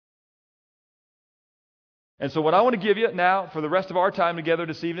And so what I want to give you now for the rest of our time together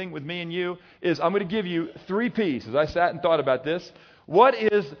this evening with me and you is I'm going to give you 3 P's as I sat and thought about this. What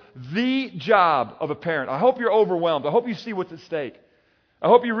is the job of a parent? I hope you're overwhelmed. I hope you see what's at stake. I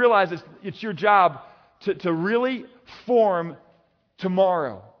hope you realize it's your job to really form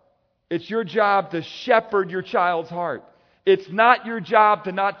tomorrow. It's your job to shepherd your child's heart. It's not your job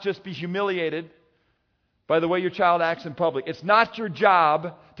to not just be humiliated by the way your child acts in public. It's not your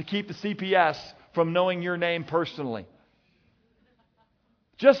job to keep the CPS from knowing your name personally.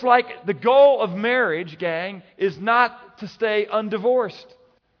 Just like the goal of marriage, gang, is not to stay undivorced.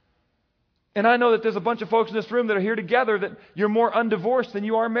 And I know that there's a bunch of folks in this room that are here together that you're more undivorced than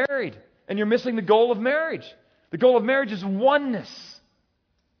you are married. And you're missing the goal of marriage. The goal of marriage is oneness.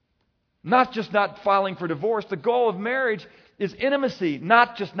 Not just not filing for divorce. The goal of marriage is intimacy,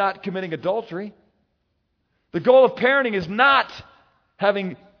 not just not committing adultery. The goal of parenting is not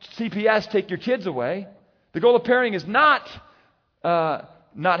having CPS take your kids away. The goal of parenting is not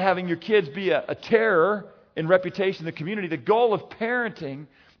having your kids be a terror in reputation in the community. The goal of parenting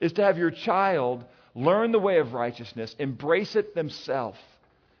is to have your child learn the way of righteousness, embrace it themselves,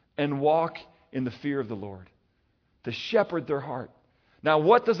 and walk in the fear of the Lord. To shepherd their heart. Now,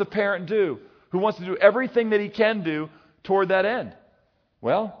 what does a parent do who wants to do everything that he can do toward that end?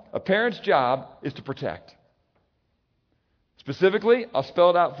 Well, a parent's job is to protect. Specifically, I'll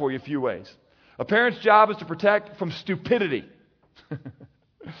spell it out for you a few ways. A parent's job is to protect from stupidity.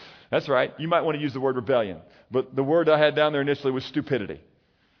 That's right. You might want to use the word rebellion. But the word I had down there initially was stupidity.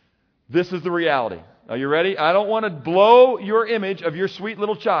 This is the reality. Are you ready? I don't want to blow your image of your sweet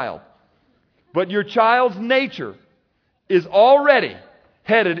little child. But your child's nature is already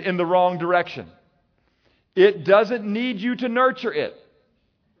headed in the wrong direction. It doesn't need you to nurture it.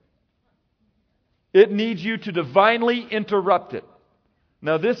 It needs you to divinely interrupt it.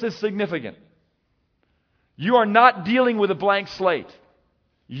 Now, this is significant. You are not dealing with a blank slate.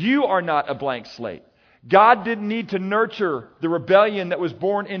 You are not a blank slate. God didn't need to nurture the rebellion that was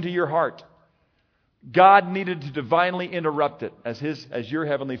born into your heart. God needed to divinely interrupt it as your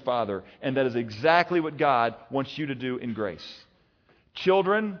heavenly Father. And that is exactly what God wants you to do in grace.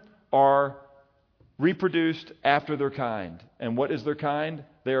 Children are reproduced after their kind. And what is their kind?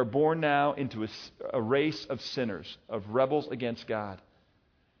 They are born now into a race of sinners, of rebels against God.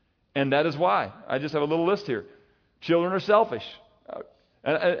 And that is why. I just have a little list here. Children are selfish.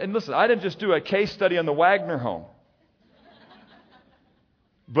 And listen, I didn't just do a case study on the Wagner home.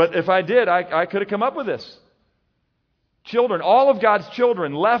 But if I did, I could have come up with this. Children, all of God's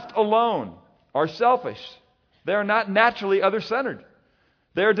children left alone are selfish. They are not naturally other-centered.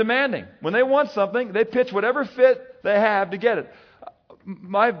 They are demanding. When they want something, they pitch whatever fit they have to get it.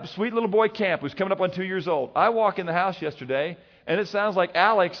 My sweet little boy Camp, who's coming up on 2 years old, I walk in the house yesterday, and it sounds like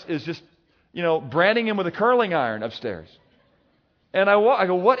Alex is just, branding him with a curling iron upstairs. And I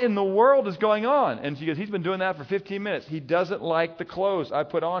go, what in the world is going on? And she goes, he's been doing that for 15 minutes. He doesn't like the clothes I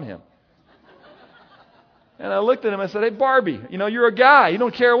put on him. And I looked at him and I said, hey, Barbie, you're a guy. You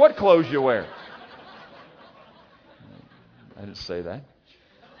don't care what clothes you wear. I didn't say that.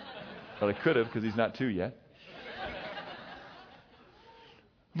 But I could have because he's not 2 yet.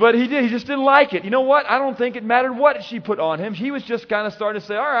 But he did. He just didn't like it. You know what? I don't think it mattered what she put on him. He was just kind of starting to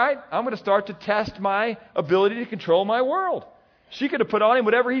say, all right, I'm going to start to test my ability to control my world. She could have put on him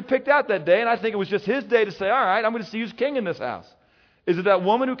whatever he picked out that day, and I think it was just his day to say, all right, I'm going to see who's king in this house. Is it that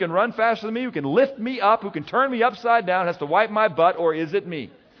woman who can run faster than me, who can lift me up, who can turn me upside down, has to wipe my butt, or is it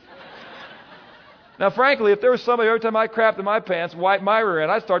me? Now, frankly, if there was somebody every time I crapped in my pants and wiped my rear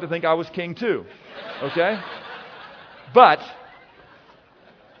end, I'd start to think I was king too. Okay? But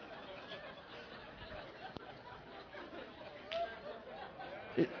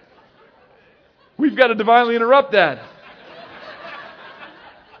we've got to divinely interrupt that.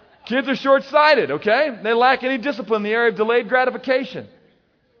 Kids are short-sighted, okay? They lack any discipline in the area of delayed gratification.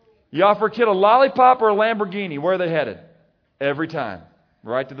 You offer a kid a lollipop or a Lamborghini, where are they headed? Every time.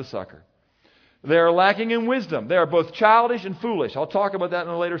 Right to the sucker. They are lacking in wisdom. They are both childish and foolish. I'll talk about that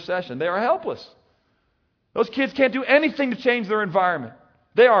in a later session. They are helpless. Those kids can't do anything to change their environment.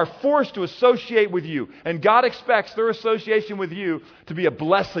 They are forced to associate with you. And God expects their association with you to be a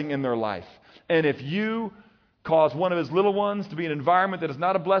blessing in their life. And if you cause one of his little ones to be in an environment that is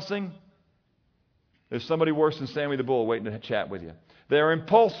not a blessing, there's somebody worse than Sammy the Bull waiting to chat with you. They are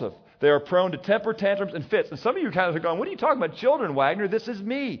impulsive. They are prone to temper tantrums and fits. And some of you kind of are going, what are you talking about, children, Wagner? This is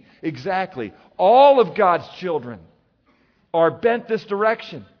me. Exactly. All of God's children are bent this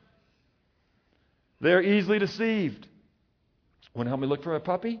direction. They're easily deceived. Want to help me look for a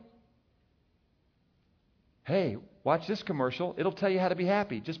puppy? Hey, watch this commercial. It'll tell you how to be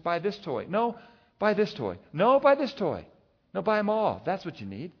happy. Just buy this toy. No, Buy this toy. No, buy this toy. No, buy them all. That's what you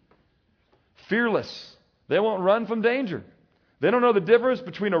need. Fearless. They won't run from danger. They don't know the difference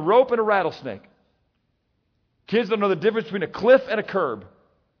between a rope and a rattlesnake. Kids don't know the difference between a cliff and a curb.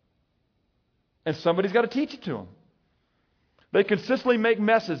 And somebody's got to teach it to them. They consistently make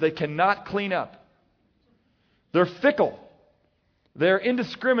messes they cannot clean up. They're fickle. They're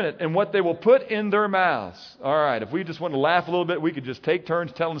indiscriminate in what they will put in their mouths. All right, if we just want to laugh a little bit, we could just take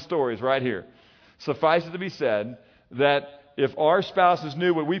turns telling stories right here. Suffice it to be said that if our spouses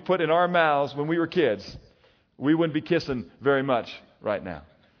knew what we put in our mouths when we were kids, we wouldn't be kissing very much right now.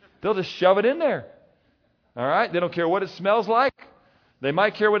 They'll just shove it in there. All right? They don't care what it smells like. They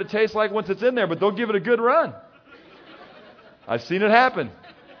might care what it tastes like once it's in there, but they'll give it a good run. I've seen it happen.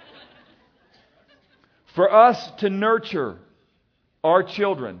 For us to nurture our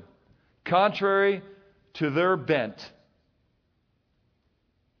children contrary to their bent,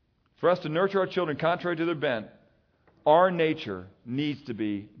 our nature needs to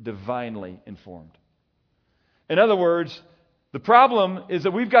be divinely informed. In other words, the problem is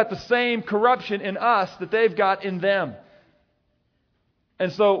that we've got the same corruption in us that they've got in them.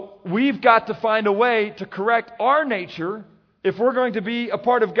 And so we've got to find a way to correct our nature if we're going to be a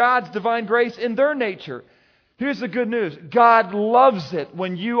part of God's divine grace in their nature. Here's the good news. God loves it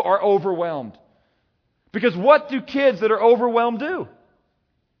when you are overwhelmed. Because what do kids that are overwhelmed do?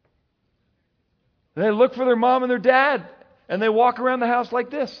 They look for their mom and their dad, and they walk around the house like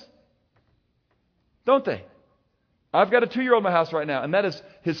this. Don't they? I've got a 2-year-old in my house right now, and that is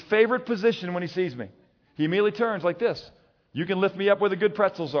his favorite position when he sees me. He immediately turns like this. You can lift me up where the good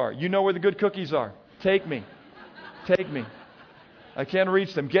pretzels are. You know where the good cookies are. Take me. Take me. I can't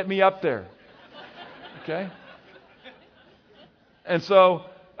reach them. Get me up there. Okay? And so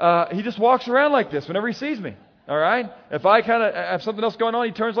he just walks around like this whenever he sees me. All right? If I kind of have something else going on,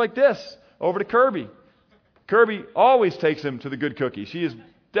 he turns like this over to Kirby. Kirby always takes him to the good cookie. She is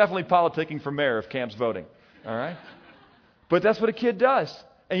definitely politicking for mayor if Camp's voting. All right? But that's what a kid does.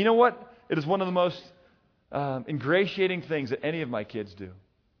 And you know what? It is one of the most ingratiating things that any of my kids do. Do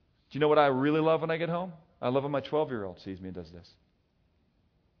you know what I really love when I get home? I love when my 12-year-old sees me and does this.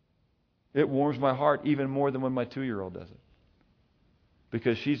 It warms my heart even more than when my 2-year-old does it.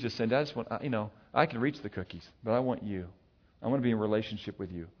 Because she's just saying, I just want, I can reach the cookies, but I want you. I want to be in relationship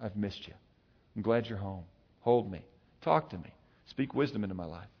with you. I've missed you. I'm glad you're home. Hold me. Talk to me. Speak wisdom into my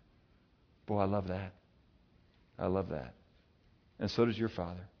life. Boy, I love that. I love that. And so does your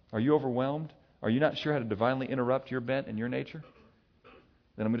father. Are you overwhelmed? Are you not sure how to divinely interrupt your bent and your nature?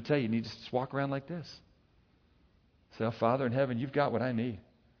 Then I'm going to tell you, you need to just walk around like this. Say, oh, Father in heaven, you've got what I need.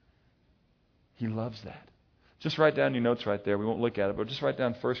 He loves that. Just write down your notes right there. We won't look at it, but just write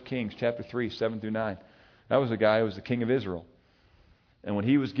down 1 Kings chapter 3, 7 through 9. That was a guy who was the king of Israel. And when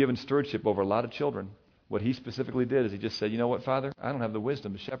he was given stewardship over a lot of children, what he specifically did is he just said, you know what, Father? I don't have the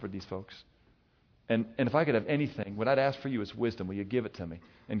wisdom to shepherd these folks. And if I could have anything, what I'd ask for you is wisdom. Will you give it to me?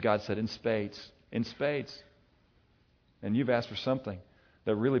 And God said, in spades. In spades. And you've asked for something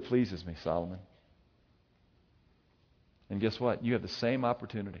that really pleases me, Solomon. And guess what? You have the same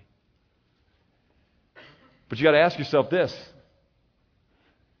opportunity. But you got to ask yourself this.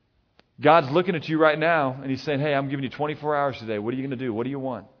 God's looking at you right now, and He's saying, hey, I'm giving you 24 hours today. What are you going to do? What do you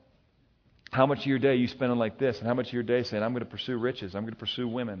want? How much of your day are you spending like this? And how much of your day saying, I'm going to pursue riches. I'm going to pursue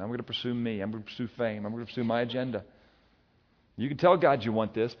women. I'm going to pursue me. I'm going to pursue fame. I'm going to pursue my agenda. You can tell God you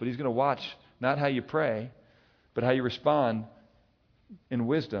want this, but He's going to watch not how you pray, but how you respond in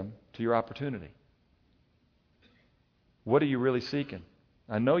wisdom to your opportunity. What are you really seeking?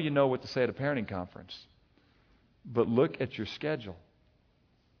 I know you know what to say at a parenting conference, but look at your schedule.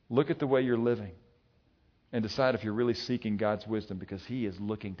 Look at the way you're living and decide if you're really seeking God's wisdom, because He is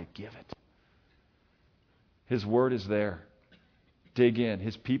looking to give it. His word is there. Dig in.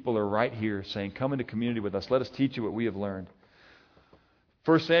 His people are right here saying, come into community with us. Let us teach you what we have learned.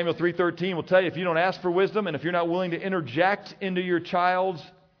 1 Samuel 3:13 will tell you, if you don't ask for wisdom and if you're not willing to interject into your child's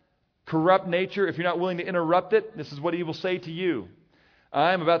corrupt nature, if you're not willing to interrupt it, this is what He will say to you.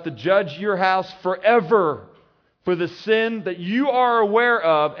 I am about to judge your house forever for the sin that you are aware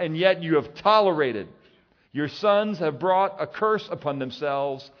of and yet you have tolerated. Your sons have brought a curse upon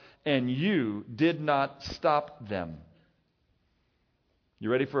themselves, and you did not stop them.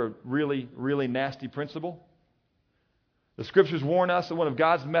 You ready for a really, really nasty principle? The Scriptures warn us that one of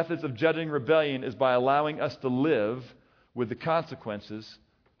God's methods of judging rebellion is by allowing us to live with the consequences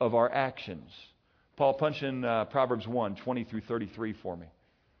of our actions. Paul, punch in Proverbs 1, 20 through 33 for me.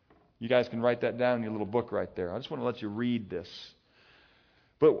 You guys can write that down in your little book right there. I just want to let you read this.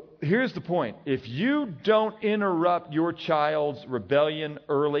 But here's the point. If you don't interrupt your child's rebellion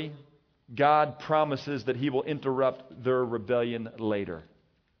early, God promises that He will interrupt their rebellion later.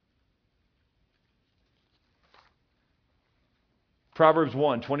 Proverbs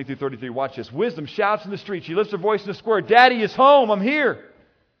 1, 20 through 33. Watch this. Wisdom shouts in the street. She lifts her voice in the square. Daddy is home. I'm here.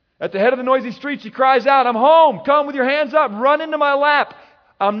 At the head of the noisy street, she cries out, I'm home. Come with your hands up. Run into my lap.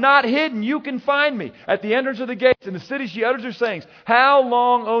 I'm not hidden. You can find me. At the entrance of the gates in the city, she utters her sayings. How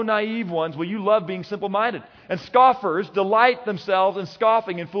long, O naive ones, will you love being simple-minded? And scoffers delight themselves in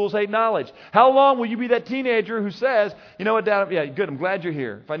scoffing, and fools hate knowledge. How long will you be that teenager who says, you know what, Dad, yeah, good, I'm glad you're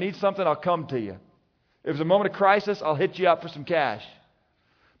here. If I need something, I'll come to you. If there's a moment of crisis, I'll hit you up for some cash.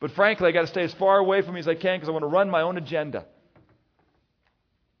 But frankly, I got to stay as far away from you as I can because I want to run my own agenda.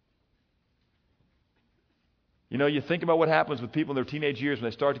 You know, you think about what happens with people in their teenage years when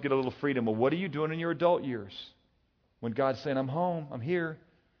they start to get a little freedom. Well, what are you doing in your adult years? When God's saying, I'm home, I'm here,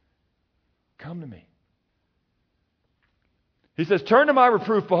 come to me. He says, turn to my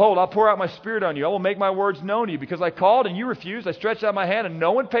reproof. Behold, I'll pour out my Spirit on you. I will make my words known to you. Because I called and you refused. I stretched out my hand and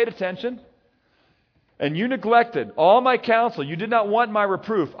no one paid attention. And you neglected all my counsel. You did not want my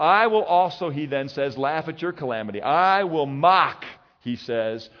reproof. I will also, he then says, laugh at your calamity. I will mock, he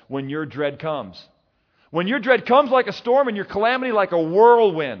says, when your dread comes. When your dread comes like a storm and your calamity like a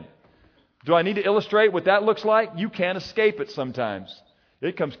whirlwind. Do I need to illustrate what that looks like? You can't escape it sometimes.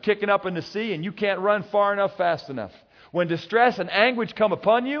 It comes kicking up in the sea and you can't run far enough, fast enough. When distress and anguish come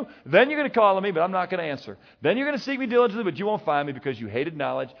upon you, then you're going to call on me, but I'm not going to answer. Then you're going to seek me diligently, but you won't find me because you hated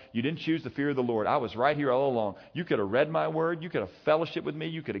knowledge. You didn't choose the fear of the Lord. I was right here all along. You could have read my word. You could have fellowshiped with me.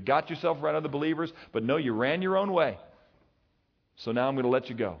 You could have got yourself right other believers. But no, you ran your own way. So now I'm going to let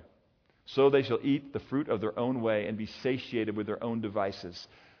you go. So they shall eat the fruit of their own way and be satiated with their own devices.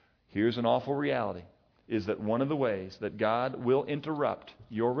 Here's an awful reality, is that one of the ways that God will interrupt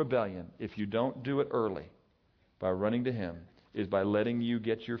your rebellion, if you don't do it early, by running to Him, is by letting you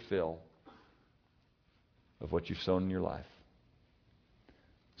get your fill of what you've sown in your life.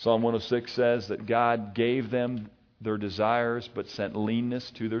 Psalm 106 says that God gave them their desires but sent leanness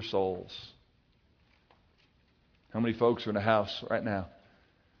to their souls. How many folks are in a house right now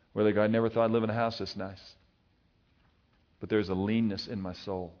where they go, I never thought I'd live in a house this nice, but there's a leanness in my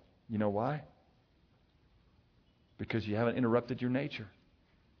soul. You know why? Because you haven't interrupted your nature.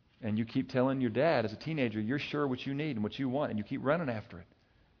 And you keep telling your dad as a teenager, you're sure what you need and what you want, and you keep running after it.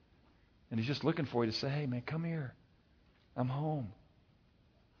 And he's just looking for you to say, hey man, come here. I'm home.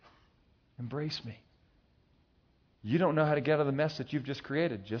 Embrace me. You don't know how to get out of the mess that you've just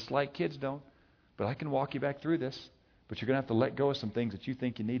created, just like kids don't. But I can walk you back through this. But you're going to have to let go of some things that you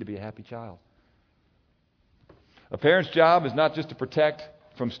think you need to be a happy child. A parent's job is not just to protect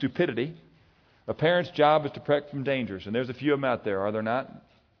from stupidity. A parent's job is to protect from dangers. And there's a few of them out there, are there not?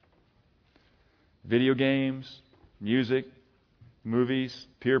 Video games, music, movies,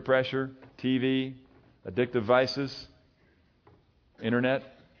 peer pressure, TV, addictive vices, internet.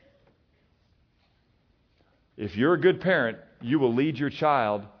 If you're a good parent, you will lead your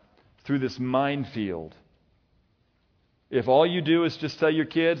child through this minefield. If all you do is just tell your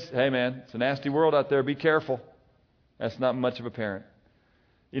kids, hey man, it's a nasty world out there, be careful. That's not much of a parent.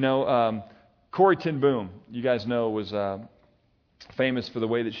 You know, Corrie ten Boom, you guys know, was famous for the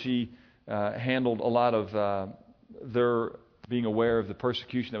way that she handled a lot of their being aware of the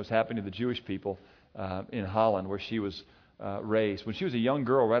persecution that was happening to the Jewish people in Holland, where she was raised. When she was a young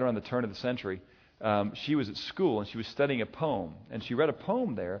girl, right around the turn of the century, she was at school and she was studying a poem. And she read a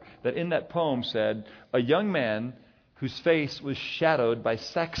poem there that in that poem said, a young man whose face was shadowed by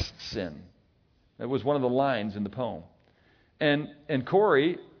sex sin. That was one of the lines in the poem. And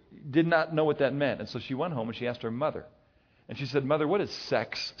Corrie did not know what that meant. And so she went home and she asked her mother. And she said, Mother, what is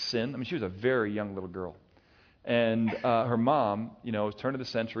sex sin? I mean, she was a very young little girl. And her mom, you know, was turn of the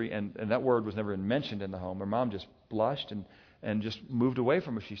century, and that word was never mentioned in the home. Her mom just blushed and just moved away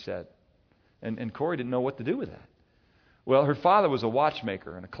from her, she said. And Corrie didn't know what to do with that. Well, her father was a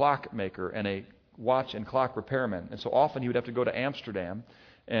watchmaker and a clockmaker and a watch and clock repairman. And so often he would have to go to Amsterdam,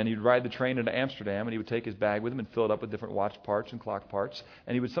 and he'd ride the train into Amsterdam, and he would take his bag with him and fill it up with different watch parts and clock parts.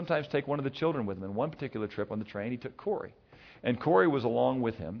 And he would sometimes take one of the children with him. And one particular trip on the train, he took Corrie. And Corrie was along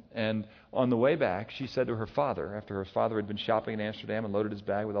with him. And on the way back, she said to her father, after her father had been shopping in Amsterdam and loaded his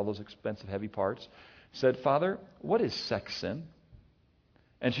bag with all those expensive, heavy parts, said, Father, what is sex sin?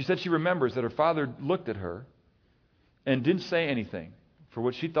 And she said she remembers that her father looked at her and didn't say anything for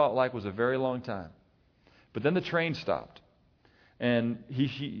what she thought like was a very long time. But then the train stopped. And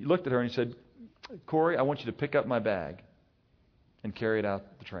he looked at her and he said, Corrie, I want you to pick up my bag and carry it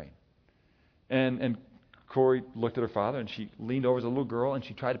out the train. And Corrie looked at her father and she leaned over as a little girl and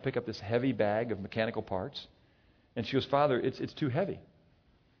she tried to pick up this heavy bag of mechanical parts. And she goes, Father, it's too heavy.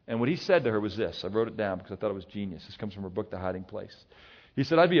 And what he said to her was this. I wrote it down because I thought it was genius. This comes from her book, The Hiding Place. He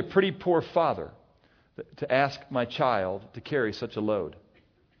said, I'd be a pretty poor father to ask my child to carry such a load.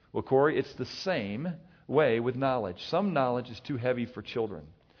 Well, Corey, it's the same way with knowledge. Some knowledge is too heavy for children.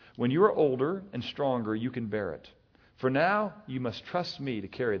 When you are older and stronger, you can bear it. For now, you must trust me to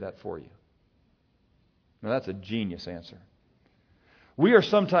carry that for you. Now, that's a genius answer. We are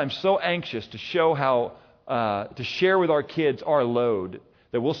sometimes so anxious to show to share with our kids our load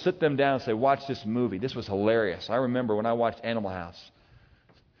that we'll sit them down and say, watch this movie. This was hilarious. I remember when I watched Animal House.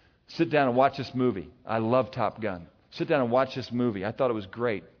 Sit down and watch this movie. I love Top Gun. Sit down and watch this movie. I thought it was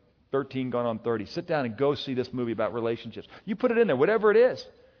great. 13 gone on 30. Sit down and go see this movie about relationships. You put it in there, whatever it is.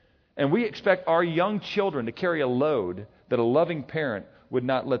 And we expect our young children to carry a load that a loving parent would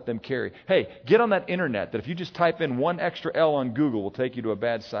not let them carry. Hey, get on that internet that if you just type in one extra L on Google will take you to a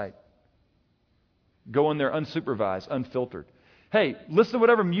bad site. Go in there unsupervised, unfiltered. Hey, listen to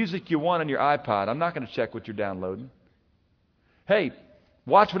whatever music you want on your iPod. I'm not going to check what you're downloading. Hey,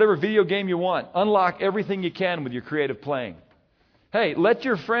 watch whatever video game you want. Unlock everything you can with your creative playing. Hey, let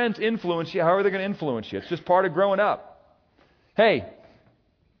your friends influence you however they're going to influence you. It's just part of growing up. Hey,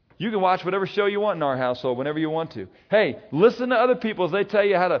 you can watch whatever show you want in our household whenever you want to. Hey, listen to other people as they tell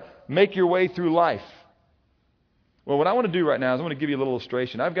you how to make your way through life. Well, what I want to do right now is I want to give you a little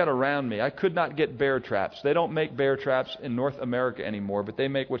illustration. I've got around me, I could not get bear traps. They don't make bear traps in North America anymore, but they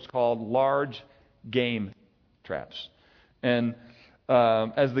make what's called large game traps. And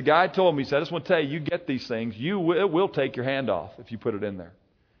as the guy told me, he said, I just want to tell you, you get these things, it will take your hand off if you put it in there.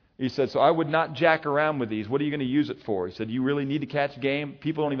 He said, so I would not jack around with these. What are you going to use it for? He said, you really need to catch game?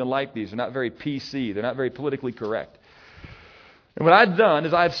 People don't even like these. They're not very PC. They're not very politically correct. And what I've done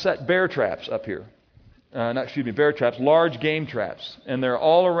is I've set bear traps up here. Bear traps, large game traps. And they're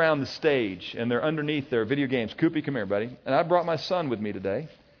all around the stage. And they're underneath their video games. Koopy, come here, buddy. And I brought my son with me today.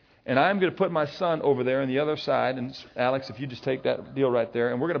 And I'm going to put my son over there on the other side. And Alex, if you just take that deal right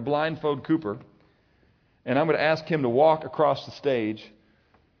there. And we're going to blindfold Cooper. And I'm going to ask him to walk across the stage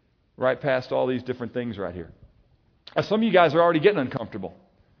right past all these different things right here. Now, some of you guys are already getting uncomfortable.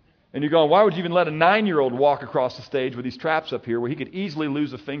 And you're going, why would you even let a 9-year-old walk across the stage with these traps up here where he could easily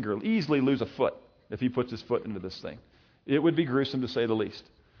lose a finger, easily lose a foot if he puts his foot into this thing? It would be gruesome to say the least.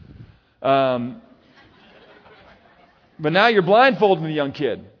 But now you're blindfolding the young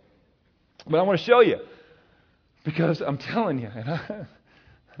kid. But I want to show you. Because I'm telling you, and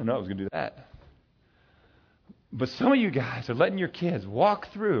I know I was going to do that. But some of you guys are letting your kids walk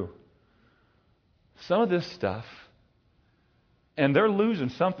through some of this stuff, and they're losing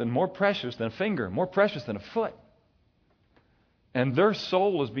something more precious than a finger, more precious than a foot. And their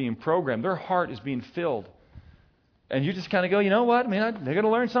soul is being programmed. Their heart is being filled. And you just kind of go, you know what? I mean, they're going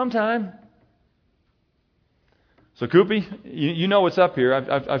to learn sometime. So, Koopy, you know what's up here.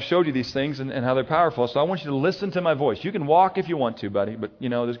 I've showed you these things and how they're powerful. So I want you to listen to my voice. You can walk if you want to, buddy. But,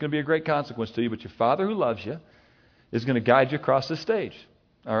 there's going to be a great consequence to you. But your Father who loves you is going to guide you across this stage.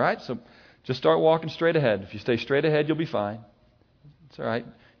 All right? So just start walking straight ahead. If you stay straight ahead, you'll be fine. It's all right.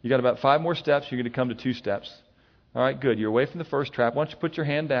 You got about 5 more steps. You're going to come to 2 steps. All right, good. You're away from the first trap. Why don't you put your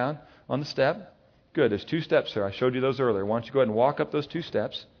hand down on the step? Good. There's 2 steps there. I showed you those earlier. Why don't you go ahead and walk up those 2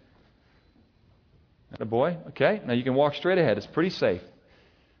 steps? Boy. Okay. Now you can walk straight ahead. It's pretty safe.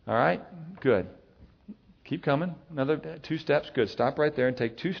 All right. Good. Keep coming. Another 2 steps. Good. Stop right there and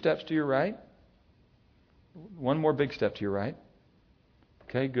take 2 steps to your right. 1 more big step to your right.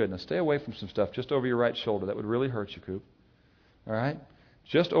 Okay, good. Now stay away from some stuff just over your right shoulder. That would really hurt you, Coop. All right?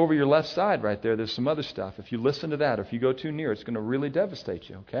 Just over your left side right there's some other stuff. If you listen to that or if you go too near, it's going to really devastate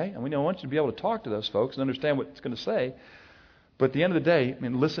you, okay? And we don't want you to be able to talk to those folks and understand what it's going to say. But at the end of the day,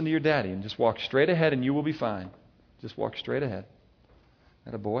 listen to your daddy and just walk straight ahead and you will be fine. Just walk straight ahead.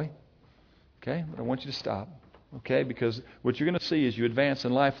 Attaboy. Okay? But I want you to stop. Okay? Because what you're going to see as you advance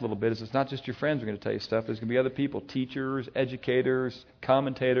in life a little bit is it's not just your friends who are going to tell you stuff. There's going to be other people, teachers, educators,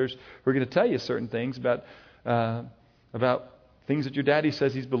 commentators, who are going to tell you certain things about things that your daddy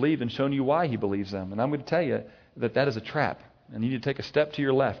says he's believed and shown you why he believes them. And I'm going to tell you that is a trap. And you need to take a step to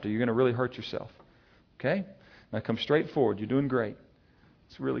your left or you're going to really hurt yourself. Okay? Now come straight forward. You're doing great.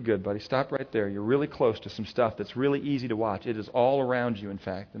 It's really good, buddy. Stop right there. You're really close to some stuff that's really easy to watch. It is all around you, in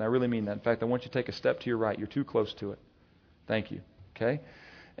fact. And I really mean that. In fact, I want you to take a step to your right. You're too close to it. Thank you. Okay?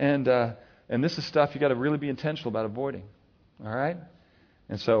 And this is stuff you got to really be intentional about avoiding. All right?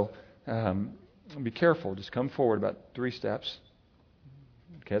 And so be careful. Just come forward about 3 steps.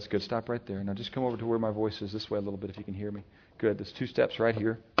 Okay, that's good. Stop right there. Now just come over to where my voice is this way a little bit if you can hear me. Good. There's 2 steps right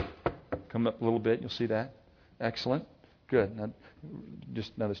here. Come up a little bit. You'll see that. Excellent. Good. Now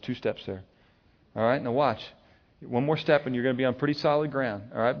there's 2 steps there. All right. Now watch. One more step and you're going to be on pretty solid ground.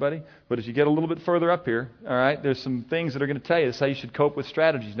 All right, buddy? But as you get a little bit further up here, all right, there's some things that are going to tell you. This is how you should cope with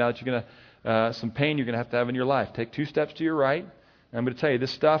strategies. Now that you're going to, some pain you're going to have in your life. Take 2 steps to your right. And I'm going to tell you,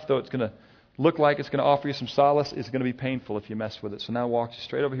 this stuff, though it's going to look like it's going to offer you some solace, it's going to be painful if you mess with it. So now walk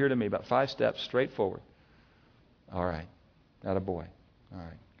straight over here to me, about 5 steps, straight forward. All right. Attaboy. All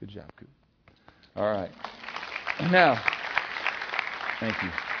right. Good job, Coop. All right. Now, thank you.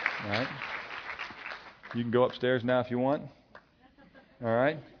 All right. You can go upstairs now if you want. All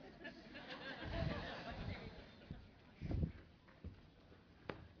right.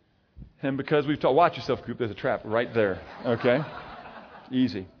 And because we've taught, watch yourself, Coop. There's a trap right there. Okay.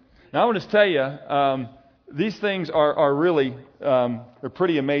 Easy. Now I want to tell you, these things are really they're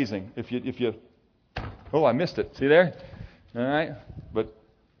pretty amazing. If you, oh, I missed it. See there? All right. But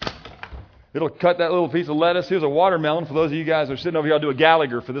it'll cut that little piece of lettuce. Here's a watermelon. For those of you guys who are sitting over here, I'll do a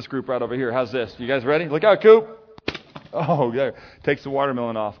Gallagher for this group right over here. How's this? You guys ready? Look out, Coop. Oh, there. Takes the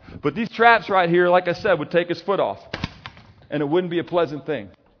watermelon off. But these traps right here, like I said, would take his foot off. And it wouldn't be a pleasant thing.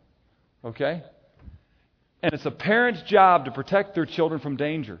 Okay? And it's a parent's job to protect their children from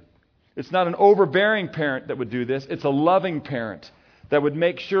danger. It's not an overbearing parent that would do this. It's a loving parent that would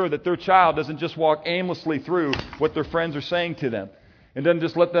make sure that their child doesn't just walk aimlessly through what their friends are saying to them. And then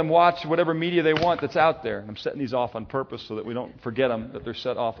just let them watch whatever media they want that's out there. And I'm setting these off on purpose so that we don't forget them, that they're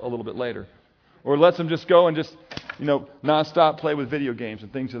set off a little bit later. Or lets them just go and just, nonstop play with video games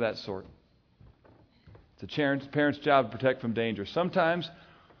and things of that sort. It's a parent's job to protect from danger. Sometimes,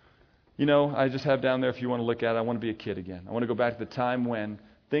 I just have down there, if you want to look at it, I want to be a kid again. I want to go back to the time when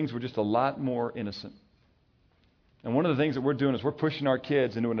things were just a lot more innocent. And one of the things that we're doing is we're pushing our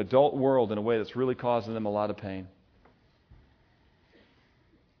kids into an adult world in a way that's really causing them a lot of pain.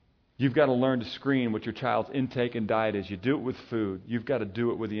 You've got to learn to screen what your child's intake and diet is. You do it with food. You've got to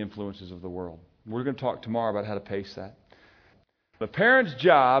do it with the influences of the world. We're going to talk tomorrow about how to pace that. The parent's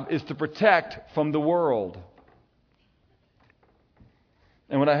job is to protect from the world.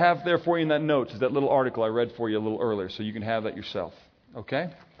 And what I have there for you in that notes is that little article I read for you a little earlier, so you can have that yourself. Okay?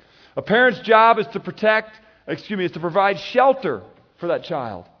 A parent's job is to provide shelter for that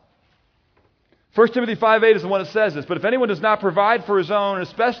child. 1 Timothy 5:8 is the one that says this. But if anyone does not provide for his own,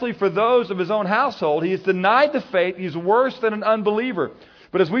 especially for those of his own household, he has denied the faith. He's worse than an unbeliever.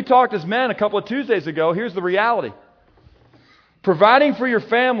 But as we talked as men a couple of Tuesdays ago, here's the reality. Providing for your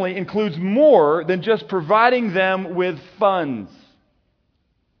family includes more than just providing them with funds.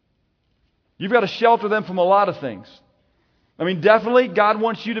 You've got to shelter them from a lot of things. Definitely God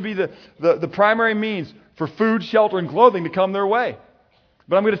wants you to be the primary means for food, shelter, and clothing to come their way.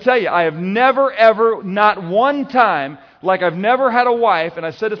 But I'm going to tell you, I have never, ever, not one time, like I've never had a wife, and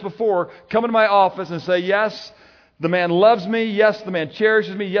I said this before, come into my office and say, yes, the man loves me. Yes, the man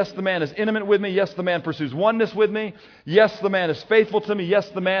cherishes me. Yes, the man is intimate with me. Yes, the man pursues oneness with me. Yes, the man is faithful to me. Yes,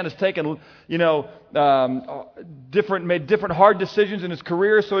 the man has taken, made different hard decisions in his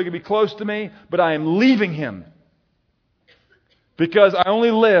career so he can be close to me. But I am leaving him because I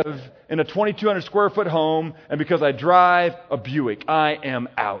only live in a 2,200 square foot home and because I drive a Buick. I am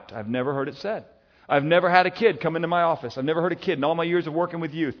out. I've never heard it said. I've never had a kid come into my office. I've never heard a kid in all my years of working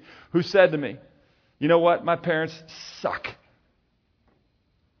with youth who said to me, you know what, my parents suck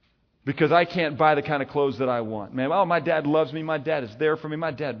because I can't buy the kind of clothes that I want. Man, my dad loves me. My dad is there for me.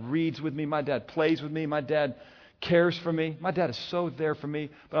 My dad reads with me. My dad plays with me. My dad cares for me. My dad is so there for me.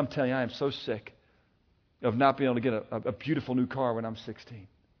 But I'm telling you, I am so sick of not being able to get a beautiful new car when I'm 16.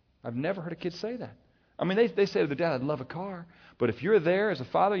 I've never heard a kid say that. They say to their dad, I'd love a car. But if you're there as a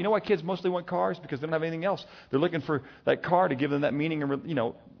father, you know why kids mostly want cars? Because they don't have anything else. They're looking for that car to give them that meaning.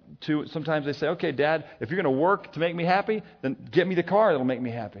 Sometimes they say, okay, Dad, if you're going to work to make me happy, then get me the car that'll make me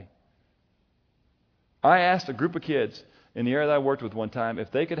happy. I asked a group of kids in the area that I worked with one time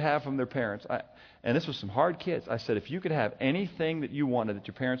if they could have from their parents, and this was some hard kids. I said, if you could have anything that you wanted that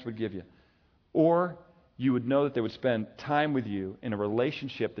your parents would give you, or you would know that they would spend time with you in a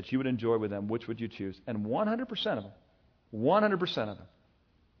relationship that you would enjoy with them, which would you choose? And 100% of them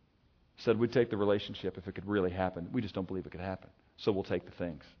said we'd take the relationship if it could really happen. We just don't believe it could happen. So we'll take the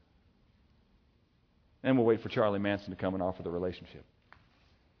things. And we'll wait for Charlie Manson to come and offer the relationship.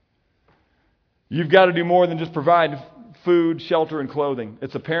 You've got to do more than just provide food, shelter, and clothing.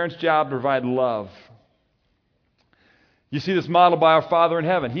 It's a parent's job to provide love. You see this model by our Father in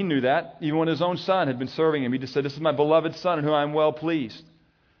heaven. He knew that. Even when his own son had been serving him, he just said, this is my beloved son in whom I am well pleased.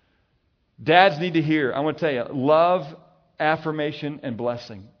 Dads need to hear, I want to tell you, love, affirmation, and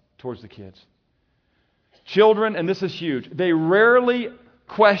blessing towards the kids. Children, and this is huge, they rarely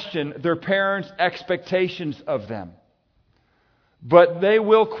question their parents' expectations of them. But they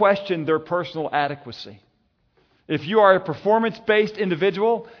will question their personal adequacy. If you are a performance-based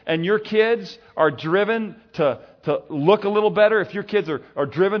individual and your kids are driven to look a little better, if your kids are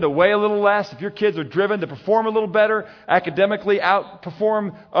driven to weigh a little less, if your kids are driven to perform a little better, academically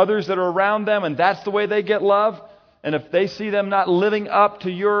outperform others that are around them, and that's the way they get love, and if they see them not living up to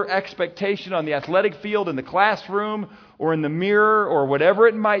your expectation on the athletic field, in the classroom, or in the mirror, or whatever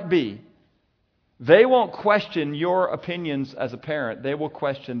it might be, they won't question your opinions as a parent. They will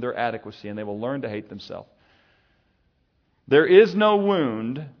question their adequacy, and they will learn to hate themselves. There is no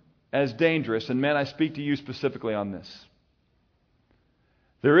wound as dangerous, and men, I speak to you specifically on this.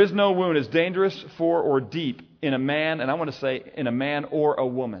 There is no wound as dangerous for or deep in a man, and I want to say in a man or a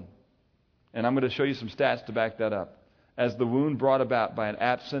woman, and I'm going to show you some stats to back that up, as the wound brought about by an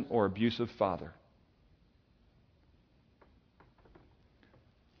absent or abusive father.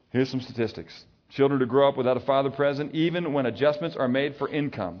 Here's some statistics. Children who grow up without a father present, even when adjustments are made for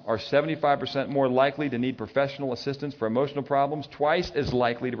income, are 75% more likely to need professional assistance for emotional problems, twice as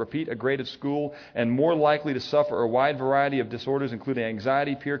likely to repeat a grade at school, and more likely to suffer a wide variety of disorders, including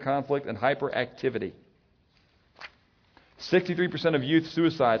anxiety, peer conflict, and hyperactivity. 63% of youth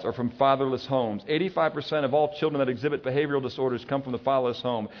suicides are from fatherless homes. 85% of all children that exhibit behavioral disorders come from the fatherless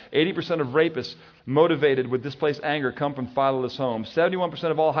home. 80% of rapists motivated with displaced anger come from fatherless homes. 71%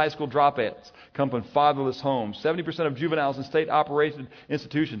 of all high school dropouts come from fatherless homes. 70% of juveniles in state-operated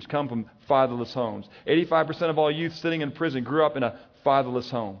institutions come from fatherless homes. 85% of all youth sitting in prison grew up in a fatherless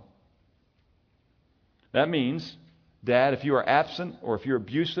home. That means, Dad, if you are absent, or if you're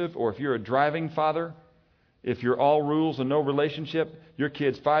abusive, or if you're a driving father, if you're all rules and no relationship, your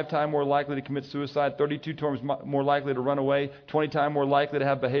kid's 5 times more likely to commit suicide, 32 times more likely to run away, 20 times more likely to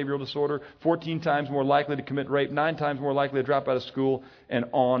have behavioral disorder, 14 times more likely to commit rape, 9 times more likely to drop out of school, and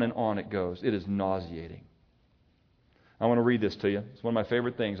on it goes. It is nauseating. I want to read this to you. It's one of my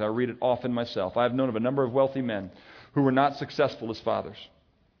favorite things. I read it often myself. I have known of a number of wealthy men who were not successful as fathers.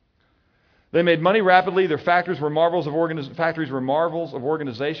 They made money rapidly. Their factories were marvels of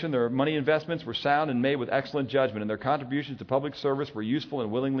organization. Their money investments were sound and made with excellent judgment, and their contributions to public service were useful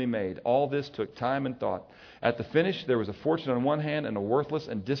and willingly made. All this took time and thought. At the finish, there was a fortune on one hand and a worthless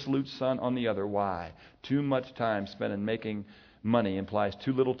and dissolute son on the other. Why? Too much time spent in making money implies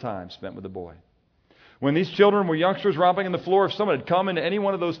too little time spent with the boy. When these children were youngsters romping on the floor, if someone had come into any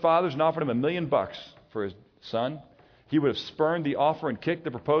one of those fathers and offered him $1 million for his son, he would have spurned the offer and kicked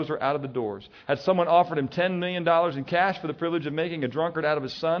the proposer out of the doors. Had someone offered him $10 million in cash for the privilege of making a drunkard out of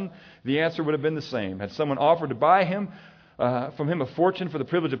his son, the answer would have been the same. Had someone offered to buy from him a fortune for the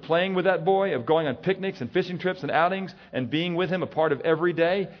privilege of playing with that boy, of going on picnics and fishing trips and outings, and being with him a part of every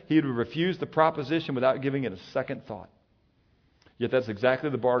day, he would have refused the proposition without giving it a second thought. Yet that's exactly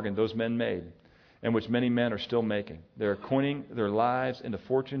the bargain those men made, and which many men are still making. They're coining their lives into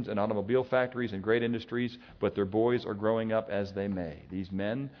fortunes and automobile factories and great industries, but their boys are growing up as they may. These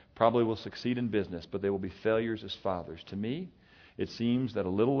men probably will succeed in business, but they will be failures as fathers. To me, it seems that a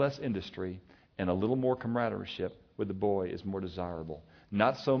little less industry and a little more camaraderie with the boy is more desirable.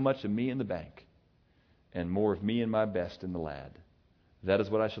 Not so much of me in the bank, and more of me and my best in the lad. That is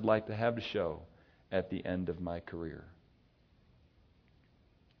what I should like to have to show at the end of my career.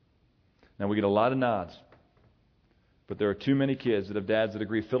 Now, we get a lot of nods, but there are too many kids that have dads that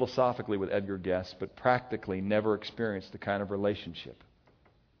agree philosophically with Edgar Guest, but practically never experience the kind of relationship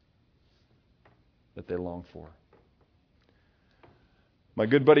that they long for. My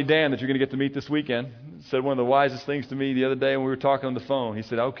good buddy Dan, that you're going to get to meet this weekend, said one of the wisest things to me the other day when we were talking on the phone. He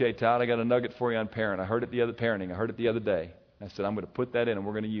said, "Okay, Todd, I got a nugget for you on parenting. I heard it the other day. I said, I'm going to put that in and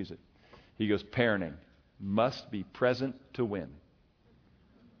we're going to use it." He goes, "Parenting must be present to win."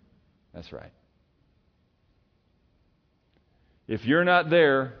 That's right. If you're not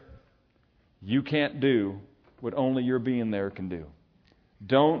there, you can't do what only your being there can do.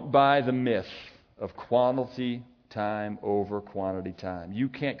 Don't buy the myth of quality time over quantity time. You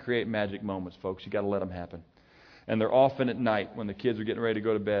can't create magic moments, folks. You got to let them happen. And they're often at night when the kids are getting ready to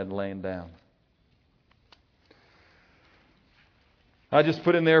go to bed and laying down. I just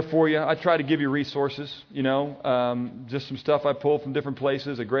put in there for you, I try to give you resources, just some stuff I pulled from different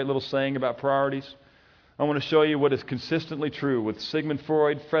places, a great little saying about priorities. I want to show you what is consistently true with Sigmund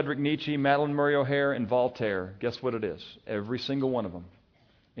Freud, Friedrich Nietzsche, Madeleine Murray O'Hare, and Voltaire. Guess what it is? Every single one of them,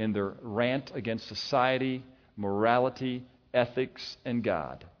 in their rant against society, morality, ethics, and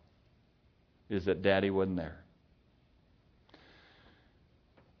God, is that Daddy wasn't there.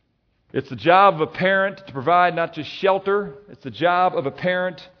 It's the job of a parent to provide not just shelter. It's the job of a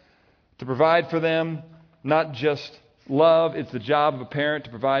parent to provide for them not just love. It's the job of a parent to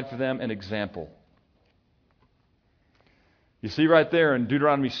provide for them an example. You see right there in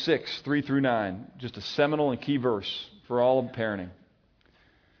Deuteronomy 6, 3 through 9, just a seminal and key verse for all of parenting.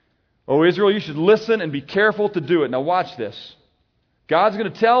 O Israel, you should listen and be careful to do it. Now watch this. God's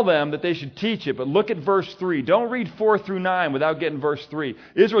going to tell them that they should teach it, but look at verse 3. Don't read 4 through 9 without getting verse 3.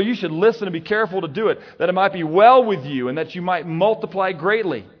 Israel, you should listen and be careful to do it, that it might be well with you and that you might multiply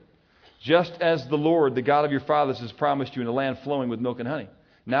greatly, just as the Lord, the God of your fathers, has promised you in a land flowing with milk and honey.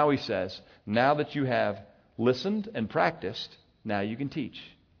 Now he says, now that you have listened and practiced, now you can teach.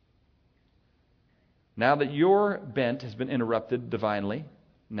 Now that your bent has been interrupted divinely,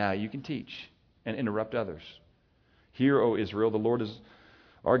 now you can teach and interrupt others. Hear, O Israel, the Lord is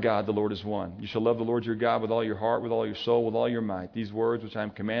our God, the Lord is one. You shall love the Lord your God with all your heart, with all your soul, with all your might. These words which I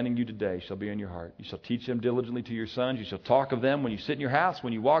am commanding you today shall be in your heart. You shall teach them diligently to your sons. You shall talk of them when you sit in your house,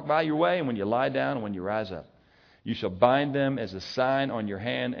 when you walk by your way, and when you lie down, and when you rise up. You shall bind them as a sign on your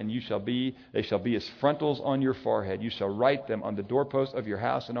hand, and they shall be as frontals on your forehead. You shall write them on the doorposts of your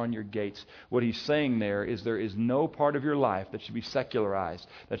house and on your gates. What he's saying there is no part of your life that should be secularized,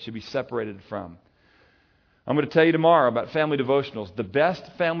 that should be separated from. I'm going to tell you tomorrow about family devotionals. The best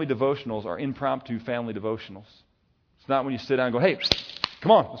family devotionals are impromptu family devotionals. It's not when you sit down and go, hey,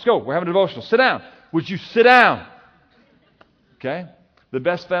 come on, let's go. We're having a devotional. Sit down. Would you sit down? Okay? The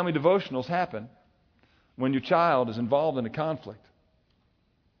best family devotionals happen when your child is involved in a conflict.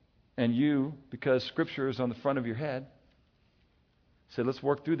 And you, because Scripture is on the front of your head, say, let's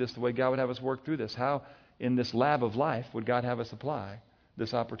work through this the way God would have us work through this. How, in this lab of life, would God have us apply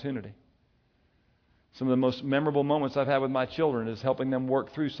this opportunity? Some of the most memorable moments I've had with my children is helping them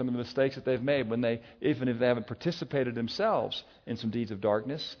work through some of the mistakes that they've made when they, even if they haven't participated themselves in some deeds of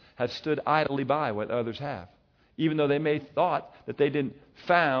darkness, have stood idly by what others have. Even though they may have thought that they didn't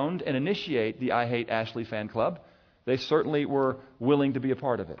found and initiate the I Hate Ashley fan club, they certainly were willing to be a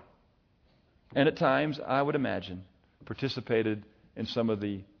part of it. And at times, I would imagine, participated in some of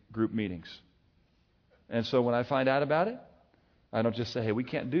the group meetings. And so when I find out about it, I don't just say, hey, we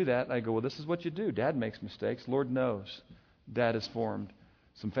can't do that. I go, well, this is what you do. Dad makes mistakes. Lord knows Dad has formed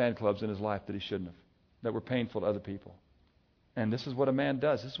some fan clubs in his life that he shouldn't have, that were painful to other people. And this is what a man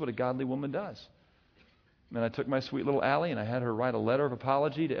does. This is what a godly woman does. And I took my sweet little Allie and I had her write a letter of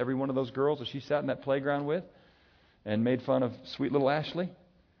apology to every one of those girls that she sat in that playground with and made fun of sweet little Ashley.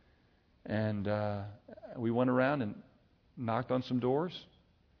 And we went around and knocked on some doors.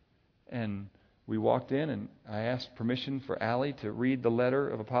 And we walked in and I asked permission for Allie to read the letter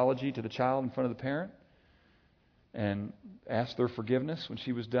of apology to the child in front of the parent and asked their forgiveness when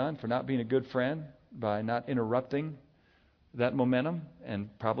she was done for not being a good friend, by not interrupting that momentum, and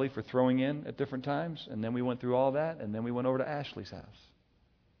probably for throwing in at different times. And then we went through all that, and then we went over to Ashley's house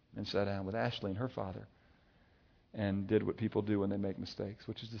and sat down with Ashley and her father and did what people do when they make mistakes,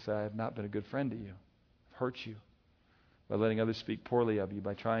 which is to say, I have not been a good friend to you. I've hurt you by letting others speak poorly of you,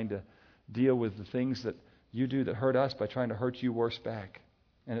 by trying to deal with the things that you do that hurt us, by trying to hurt you worse back.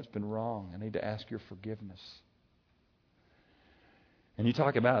 And it's been wrong. I need to ask your forgiveness. And you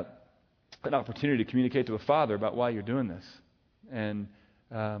talk about an opportunity to communicate to a father about why you're doing this. And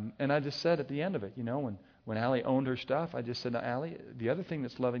I just said at the end of it, when Allie owned her stuff, I just said, now, Allie, the other thing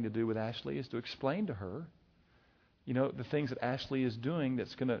that's loving to do with Ashley is to explain to her, the things that Ashley is doing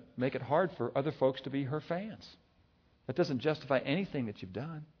that's going to make it hard for other folks to be her fans. That doesn't justify anything that you've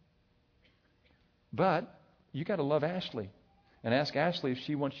done. But you got to love Ashley and ask Ashley if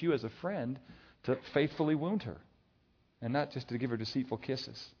she wants you as a friend to faithfully wound her and not just to give her deceitful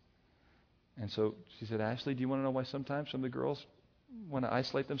kisses. And so she said, Ashley, do you want to know why sometimes some of the girls want to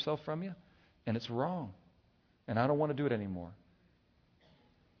isolate themselves from you? And it's wrong. And I don't want to do it anymore.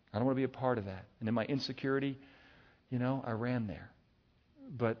 I don't want to be a part of that. And in my insecurity, I ran there.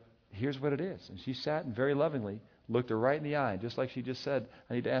 But here's what it is. And she sat and very lovingly looked her right in the eye. Just like she just said,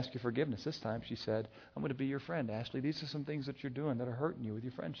 I need to ask you forgiveness. This time she said, I'm going to be your friend, Ashley. These are some things that you're doing that are hurting you with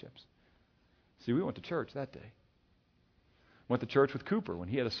your friendships. See, we went to church that day. Went to church with Cooper when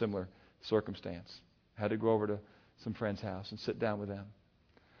he had a similar circumstance. Had to go over to some friend's house and sit down with them.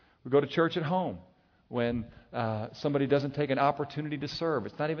 We go to church at home when somebody doesn't take an opportunity to serve.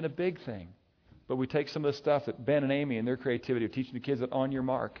 It's not even a big thing. But we take some of the stuff that Ben and Amy and their creativity are teaching the kids that on your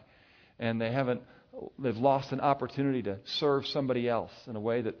mark, and they've lost an opportunity to serve somebody else in a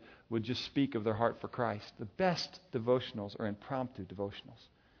way that would just speak of their heart for Christ. The best devotionals are impromptu devotionals.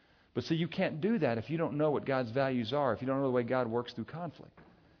 But see, you can't do that if you don't know what God's values are, if you don't know the way God works through conflict.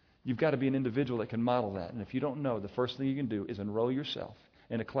 You've got to be an individual that can model that. And if you don't know, the first thing you can do is enroll yourself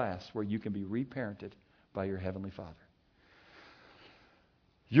in a class where you can be reparented by your Heavenly Father.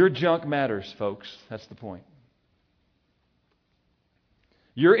 Your junk matters, folks. That's the point.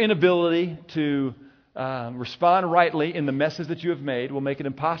 Your inability to respond rightly in the messes that you have made will make it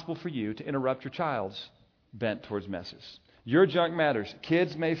impossible for you to interrupt your child's bent towards messes. Your junk matters.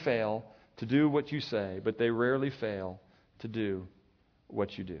 Kids may fail to do what you say, but they rarely fail to do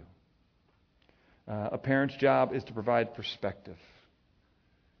what you do. A parent's job is to provide perspective.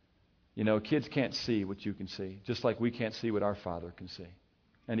 You know, kids can't see what you can see, just like we can't see what our Father can see.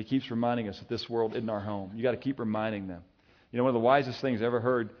 And He keeps reminding us that this world isn't our home. You got to keep reminding them. You know, one of the wisest things I ever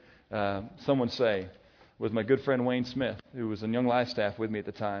heard someone say was my good friend Wayne Smith, who was in Young Life staff with me at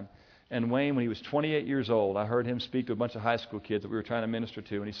the time. And Wayne, when he was 28 years old, I heard him speak to a bunch of high school kids that we were trying to minister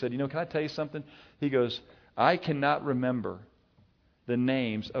to. And he said, you know, can I tell you something? He goes, I cannot remember the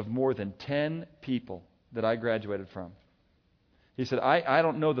names of more than 10 people that I graduated from. He said, I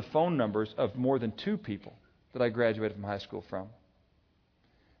don't know the phone numbers of more than 2 people that I graduated from high school from.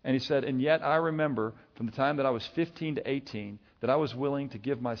 And he said, and yet I remember from the time that I was 15 to 18 that I was willing to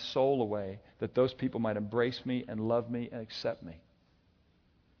give my soul away that those people might embrace me and love me and accept me.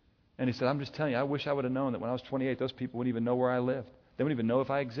 And he said, I'm just telling you, I wish I would have known that when I was 28, those people wouldn't even know where I lived. They wouldn't even know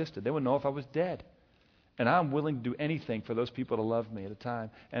if I existed. They wouldn't know if I was dead. And I'm willing to do anything for those people to love me at a time.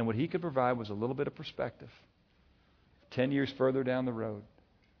 And what he could provide was a little bit of perspective. 10 years further down the road.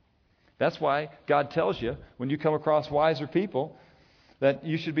 That's why God tells you, when you come across wiser people, that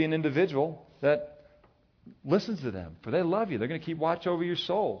you should be an individual that listens to them. For they love you. They're going to keep watch over your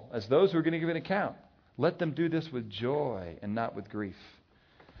soul as those who are going to give an account. Let them do this with joy and not with grief.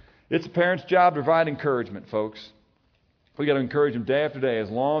 It's a parent's job to provide encouragement, folks. We got to encourage them day after day, as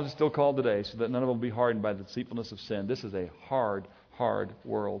long as it's still called today, so that none of them will be hardened by the deceitfulness of sin. This is a hard, hard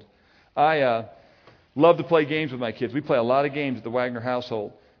world. I love to play games with my kids. We play a lot of games at the Wagner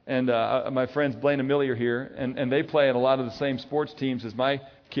household. And my friends Blaine and Millie are here, and they play in a lot of the same sports teams as my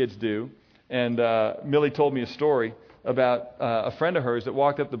kids do. And Millie told me a story about a friend of hers that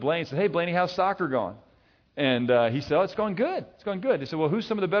walked up to Blaine and said, hey, Blaney, how's soccer going? And he said, oh, it's going good. It's going good. He said, well, who's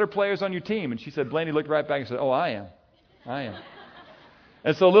some of the better players on your team? And she said, Blaney looked right back and said, oh, I am.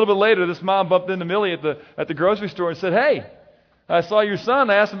 And so a little bit later, this mom bumped into Millie at the grocery store and said, hey, I saw your son.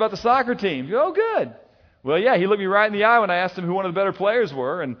 I asked him about the soccer team. She goes, oh, good. Well, yeah, he looked me right in the eye when I asked him who one of the better players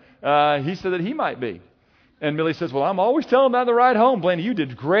were, and he said that he might be. And Millie says, well, I'm always telling him about the ride home. Blaney, you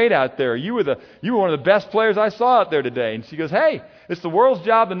did great out there. You were one of the best players I saw out there today. And she goes, hey, it's the world's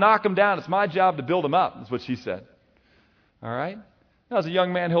job to knock them down. It's my job to build them up. That's what she said. All right? Now, as a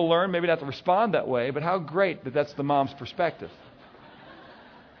young man, he'll learn maybe not to respond that way, but how great that that's the mom's perspective.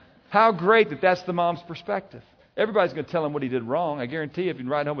 How great that that's the mom's perspective. Everybody's going to tell him what he did wrong. I guarantee you, if he'd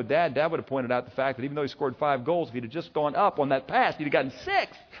ride home with Dad, Dad would have pointed out the fact that even though he scored 5 goals, if he'd have just gone up on that pass, he'd have gotten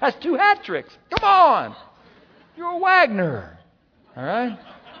 6. That's 2 hat tricks. Come on. You're a Wagner. All right?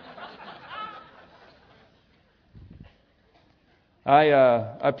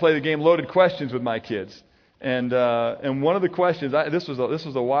 I play the game Loaded Questions with my kids. And one of the questions, this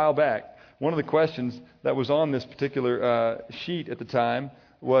was a while back, one of the questions that was on this particular sheet at the time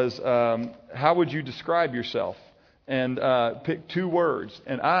was, how would you describe yourself? And pick 2 words.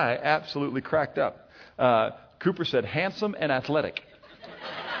 And I absolutely cracked up. Cooper said, handsome and athletic.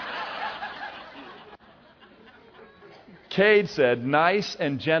 Cade said, nice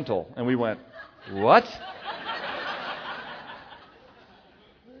and gentle. And we went, what?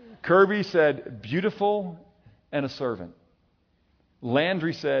 Kirby said, beautiful and a servant.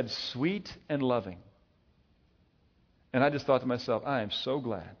 Landry said, sweet and loving. And I just thought to myself, I am so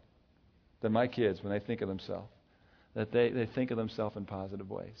glad that my kids, when they think of themselves, that they think of themselves in positive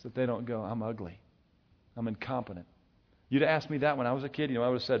ways. That they don't go, I'm ugly. I'm incompetent. You'd asked me that when I was a kid, I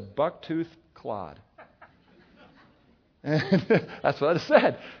would have said, bucktooth clod. And that's what I'd have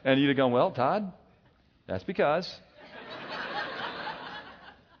said. And you'd have gone, well, Todd, that's because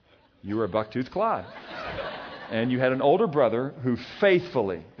you were a bucktooth clod. And you had an older brother who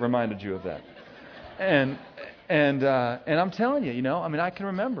faithfully reminded you of that. And I'm telling you, I can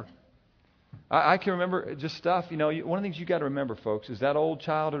remember. I can remember just stuff. One of the things you got to remember, folks, is that old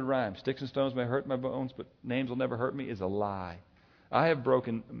childhood rhyme, sticks and stones may hurt my bones, but names will never hurt me, is a lie. I have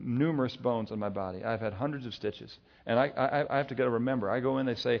broken numerous bones on my body. I've had hundreds of stitches. And I have to remember. I go in,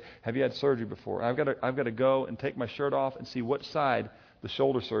 they say, have you had surgery before? I've got to go and take my shirt off and see what side the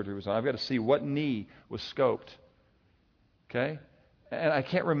shoulder surgery was on. I've got to see what knee was scoped. Okay? And I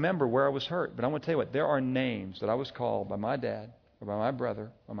can't remember where I was hurt. But I'm going to tell you what, there are names that I was called by my dad or by my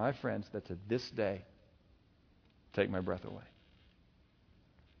brother or my friends that to this day take my breath away.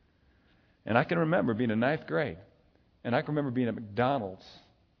 And I can remember being in 9th grade. And I can remember being at McDonald's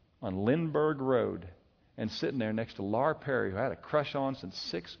on Lindbergh Road and sitting there next to Laura Perry, who I had a crush on since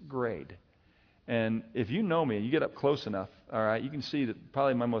 6th grade. And if you know me, you get up close enough, all right, you can see that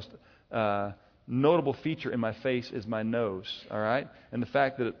probably my most notable feature in my face is my nose, all right? And the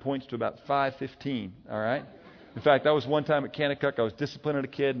fact that it points to about 5'15", all right? In fact, I was one time at Kanakuk. I was disciplining a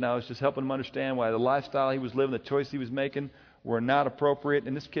kid, and I was just helping him understand why the lifestyle he was living, the choice he was making, were not appropriate.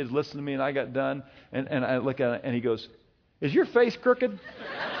 And this kid's listening to me, and I got done, and I look at it, and he goes, "Is your face crooked?"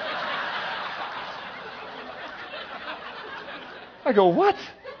 I go, "What?"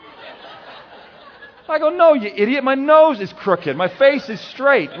 I go, "No, you idiot. My nose is crooked. My face is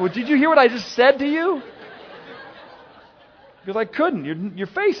straight." "Well, did you hear what I just said to you?" Because I couldn't. Your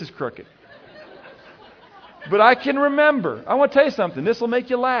face is crooked. But I can remember. I want to tell you something. This will make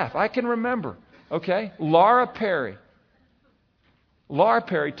you laugh. I can remember. Okay? Laura Perry. Laura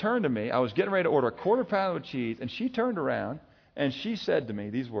Perry turned to me. I was getting ready to order a quarter pound of cheese, and she turned around and she said to me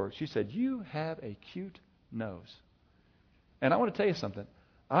these words. She said, "You have a cute nose." And I want to tell you something.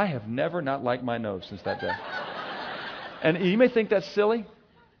 I have never not liked my nose since that day. And you may think that's silly,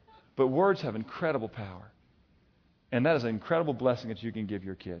 but words have incredible power. And that is an incredible blessing that you can give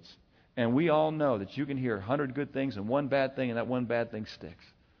your kids. And we all know that you can hear 100 good things and one bad thing, and that one bad thing sticks.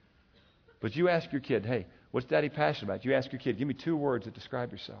 But you ask your kid, "Hey, what's Daddy passionate about?" You ask your kid, "Give me 2 words that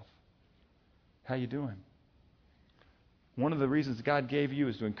describe yourself." How you doing? One of the reasons God gave you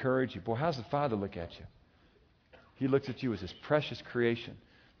is to encourage you. Boy, how's the Father look at you? He looks at you as His precious creation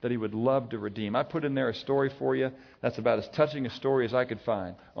that He would love to redeem. I put in there a story for you that's about as touching a story as I could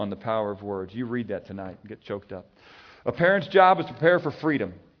find on the power of words. You read that tonight and get choked up. A parent's job is to prepare for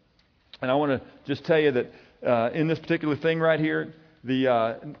freedom. And I want to just tell you that in this particular thing right here,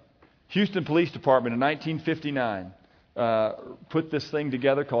 the Houston Police Department in 1959 put this thing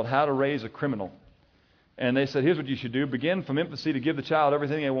together called How to Raise a Criminal. And they said, here's what you should do. Begin from infancy to give the child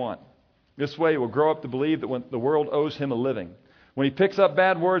everything they want. This way he will grow up to believe that when the world owes him a living. When he picks up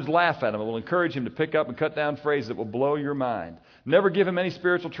bad words, laugh at him. It will encourage him to pick up and cut down phrases that will blow your mind. Never give him any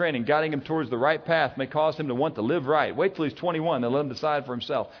spiritual training. Guiding him towards the right path may cause him to want to live right. Wait till he's 21, then let him decide for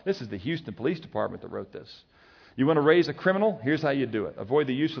himself. This is the Houston Police Department that wrote this. You want to raise a criminal? Here's how you do it. Avoid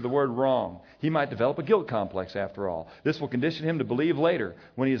the use of the word wrong. He might develop a guilt complex after all. This will condition him to believe later,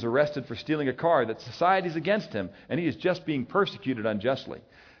 when he is arrested for stealing a car, that society is against him and he is just being persecuted unjustly.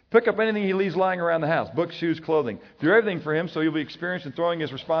 Pick up anything he leaves lying around the house, books, shoes, clothing. Do everything for him so he'll be experienced in throwing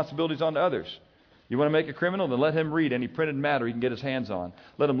his responsibilities onto others. You want to make a criminal? Then let him read any printed matter he can get his hands on.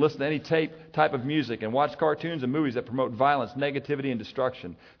 Let him listen to any type of music and watch cartoons and movies that promote violence, negativity, and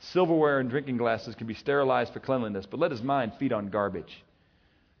destruction. Silverware and drinking glasses can be sterilized for cleanliness, but let his mind feed on garbage.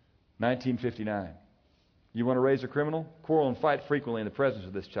 1959. You want to raise a criminal? Quarrel and fight frequently in the presence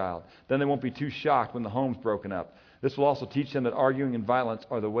of this child. Then they won't be too shocked when the home's broken up. This will also teach them that arguing and violence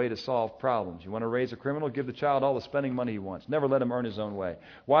are the way to solve problems. You want to raise a criminal? Give the child all the spending money he wants. Never let him earn his own way.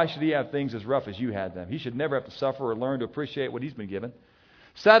 Why should he have things as rough as you had them? He should never have to suffer or learn to appreciate what he's been given.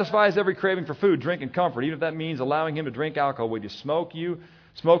 Satisfies every craving for food, drink, and comfort, even if that means allowing him to drink alcohol with you, smoke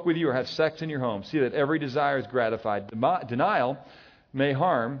with you, or have sex in your home. See that every desire is gratified. Denial may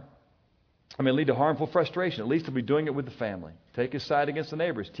lead to harmful frustration. At least he'll be doing it with the family. Take his side against the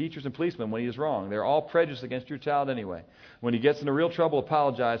neighbors, teachers, and policemen when he is wrong. They're all prejudiced against your child anyway. When he gets into real trouble,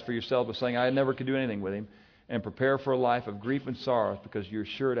 apologize for yourself by saying, "I never could do anything with him," and prepare for a life of grief and sorrows because you're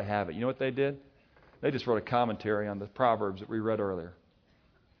sure to have it. You know what they did? They just wrote a commentary on the Proverbs that we read earlier.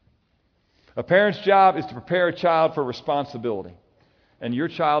 A parent's job is to prepare a child for responsibility. And your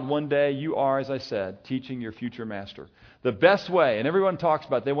child, one day, you are, as I said, teaching your future master. The best way, and everyone talks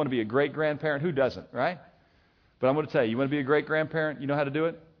about they want to be a great-grandparent. Who doesn't, right? But I'm going to tell you want to be a great-grandparent? You know how to do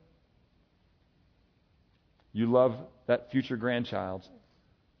it? You love that future grandchild's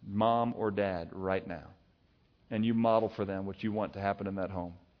mom or dad right now. And you model for them what you want to happen in that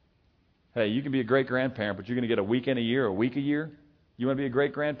home. Hey, you can be a great-grandparent, but you're going to get a weekend a year, a week a year. You want to be a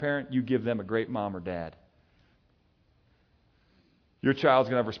great-grandparent? You give them a great mom or dad. Your child's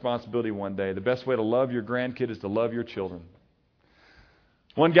going to have responsibility one day. The best way to love your grandkid is to love your children.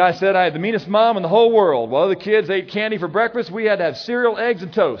 One guy said, "I had the meanest mom in the whole world. While other kids ate candy for breakfast, we had to have cereal, eggs,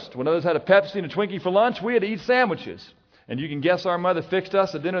 and toast. When others had a Pepsi and a Twinkie for lunch, we had to eat sandwiches. And you can guess our mother fixed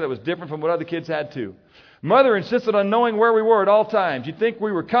us a dinner that was different from what other kids had too. Mother insisted on knowing where we were at all times. You'd think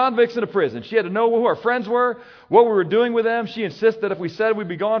we were convicts in a prison. She had to know who our friends were, what we were doing with them. She insisted that if we said we'd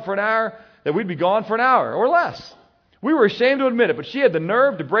be gone for an hour, that we'd be gone for an hour or less. We were ashamed to admit it, but she had the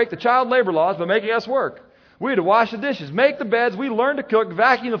nerve to break the child labor laws by making us work. We had to wash the dishes, make the beds, we learned to cook,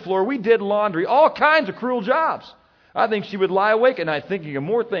 vacuum the floor, we did laundry, all kinds of cruel jobs. I think she would lie awake at night thinking of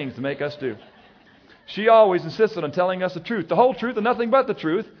more things to make us do. She always insisted on telling us the truth, the whole truth and nothing but the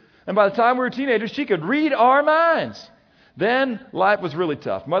truth. And by the time we were teenagers, she could read our minds. Then life was really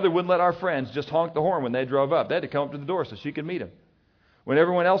tough. Mother wouldn't let our friends just honk the horn when they drove up. They had to come up to the door so she could meet them. When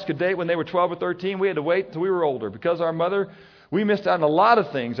everyone else could date when they were 12 or 13, we had to wait until we were older. Because our mother, we missed out on a lot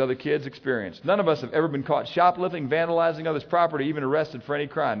of things other kids experienced. None of us have ever been caught shoplifting, vandalizing others' property, even arrested for any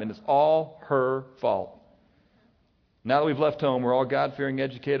crime. And it's all her fault. Now that we've left home, we're all God-fearing,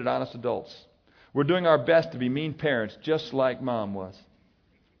 educated, honest adults. We're doing our best to be mean parents, just like Mom was.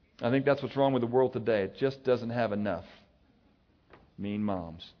 I think that's what's wrong with the world today. It just doesn't have enough mean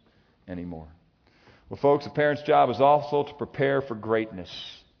moms anymore. Well, folks, a parent's job is also to prepare for greatness.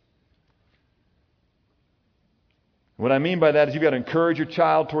 What I mean by that is you've got to encourage your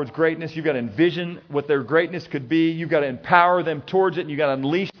child towards greatness. You've got to envision what their greatness could be. You've got to empower them towards it, and you've got to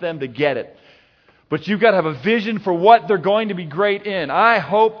unleash them to get it. But you've got to have a vision for what they're going to be great in. I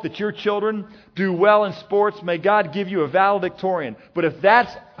hope that your children do well in sports. May God give you a valedictorian. But if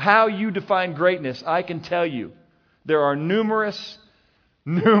that's how you define greatness, I can tell you there are numerous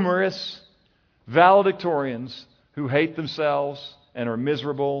valedictorians who hate themselves and are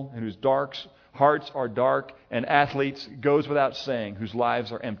miserable and whose hearts are dark, and athletes, goes without saying, whose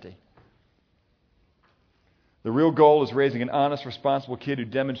lives are empty. The real goal is raising an honest, responsible kid who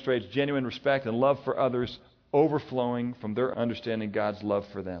demonstrates genuine respect and love for others, overflowing from their understanding God's love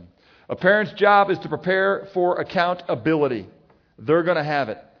for them. A parent's job is to prepare for accountability. They're going to have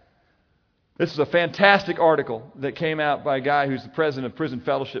it. This is a fantastic article that came out by a guy who's the president of Prison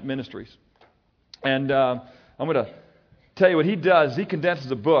Fellowship Ministries. And I'm going to tell you what he does. He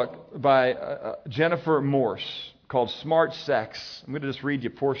condenses a book by Jennifer Morse called Smart Sex. I'm going to just read you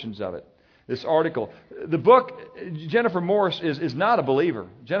portions of it. This article. The book, Jennifer Morse is not a believer.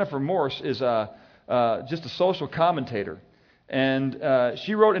 Jennifer Morse is just a social commentator. And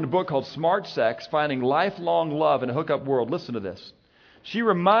she wrote in a book called Smart Sex, Finding Lifelong Love in a Hookup World. Listen to this. She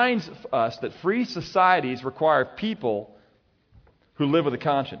reminds us that free societies require people who live with a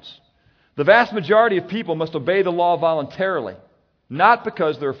conscience. The vast majority of people must obey the law voluntarily, not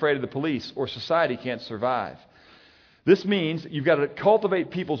because they're afraid of the police or society can't survive. This means you've got to cultivate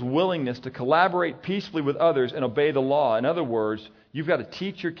people's willingness to collaborate peacefully with others and obey the law. In other words, you've got to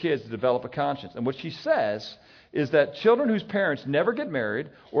teach your kids to develop a conscience. And what she says is that children whose parents never get married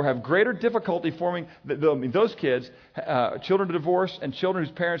or have greater difficulty forming, those kids, children of divorce and children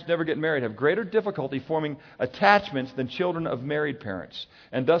whose parents never get married, have greater difficulty forming attachments than children of married parents,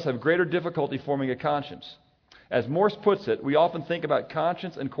 and thus have greater difficulty forming a conscience. As Morse puts it, we often think about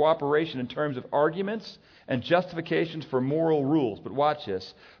conscience and cooperation in terms of arguments and justifications for moral rules. But watch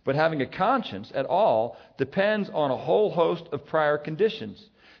this. But having a conscience at all depends on a whole host of prior conditions.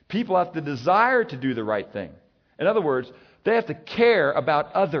 People have to desire to do the right thing. In other words, they have to care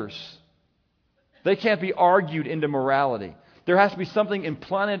about others. They can't be argued into morality. There has to be something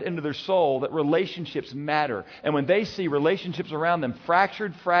implanted into their soul that relationships matter. And when they see relationships around them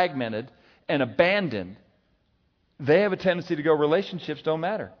fractured, fragmented, and abandoned, they have a tendency to go, relationships don't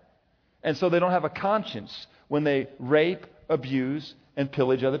matter. And so they don't have a conscience when they rape, abuse, and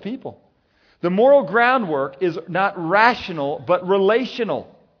pillage other people. The moral groundwork is not rational, but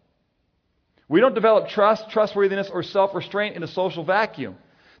relational. We don't develop trust, trustworthiness, or self-restraint in a social vacuum.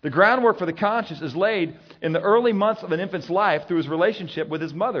 The groundwork for the conscience is laid in the early months of an infant's life through his relationship with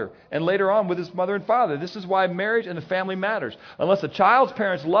his mother, and later on with his mother and father. This is why marriage and the family matters. Unless a child's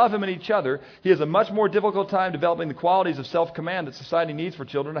parents love him and each other, he has a much more difficult time developing the qualities of self-command that society needs for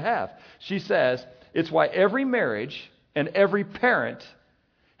children to have. She says, it's why every marriage and every parent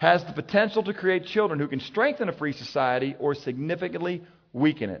has the potential to create children who can strengthen a free society or significantly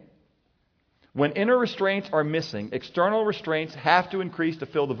weaken it. When inner restraints are missing, external restraints have to increase to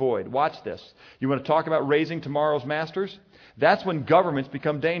fill the void. Watch this. You want to talk about raising tomorrow's masters? That's when governments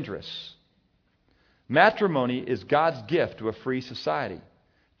become dangerous. Matrimony is God's gift to a free society.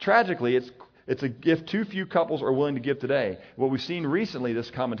 Tragically, it's a gift too few couples are willing to give today. What we've seen recently,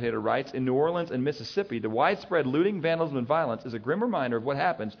 this commentator writes, in New Orleans and Mississippi, the widespread looting, vandalism, and violence is a grim reminder of what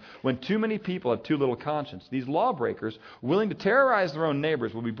happens when too many people have too little conscience. These lawbreakers, willing to terrorize their own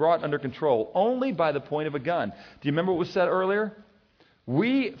neighbors, will be brought under control only by the point of a gun. Do you remember what was said earlier?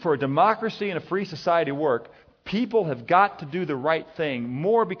 For a democracy and a free society to work, people have got to do the right thing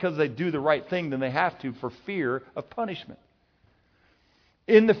more because they do the right thing than they have to for fear of punishment.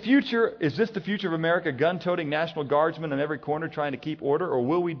 In the future, is this the future of America, gun-toting National Guardsmen on every corner trying to keep order, or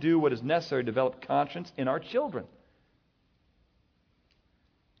will we do what is necessary to develop conscience in our children?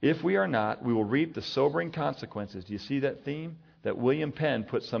 If we are not, we will reap the sobering consequences. Do you see that theme that William Penn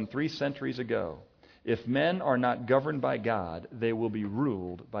put some 3 centuries ago? If men are not governed by God, they will be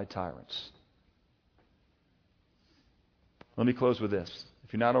ruled by tyrants. Let me close with this.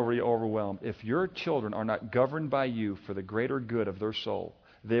 If you're not already overwhelmed, if your children are not governed by you for the greater good of their soul,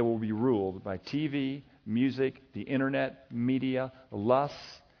 they will be ruled by TV, music, the internet, media, lust,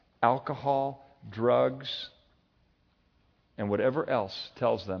 alcohol, drugs, and whatever else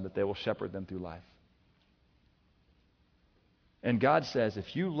tells them that they will shepherd them through life. And God says,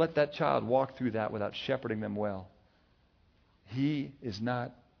 if you let that child walk through that without shepherding them well, He is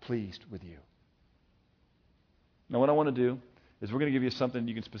not pleased with you. Now, what I want to do is we're going to give you something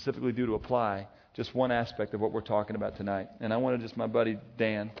you can specifically do to apply just one aspect of what we're talking about tonight. And I wanted just my buddy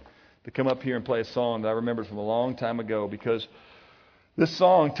Dan to come up here and play a song that I remembered from a long time ago, because this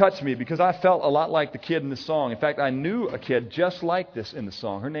song touched me, because I felt a lot like the kid in this song. In fact, I knew a kid just like this in the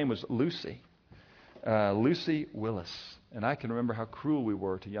song. Her name was Lucy. Lucy Willis. And I can remember how cruel we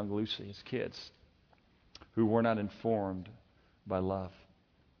were to young Lucy as kids who were not informed by love.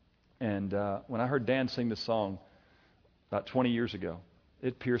 And when I heard Dan sing this song about 20 years ago,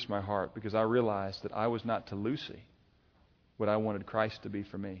 it pierced my heart, because I realized that I was not to Lucy what I wanted Christ to be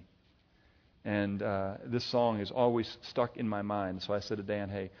for me. And this song is always stuck in my mind. So I said to Dan,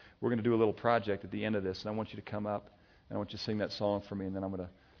 hey, we're going to do a little project at the end of this, and I want you to come up, and I want you to sing that song for me, and then I'm going to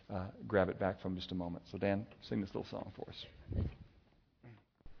grab it back from just a moment. So Dan, sing this little song for us.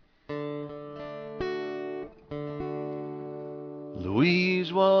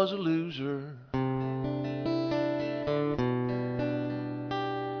 Louise was a loser,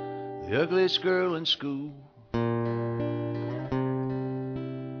 the ugliest girl in school.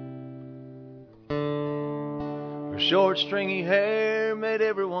 Her short, stringy hair made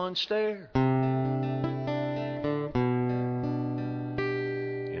everyone stare, and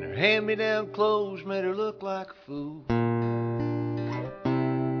her hand-me-down clothes made her look like a fool.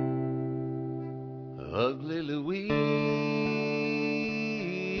 Ugly Louise.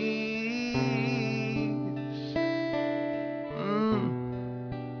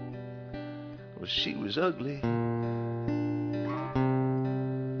 Well, she was ugly.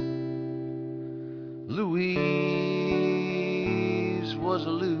 Louise was a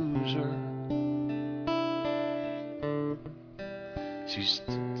loser. She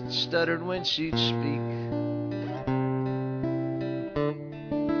stuttered when she'd speak.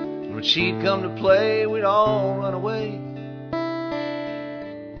 When she'd come to play, we'd all run away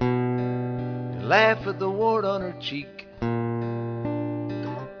and laugh at the wart on her cheek.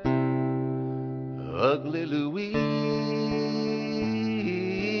 Ugly Louise.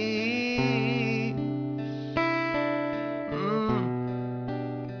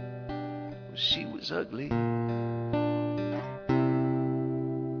 She was ugly.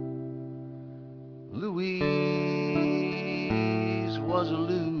 Louise was a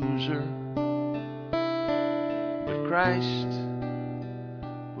loser, but Christ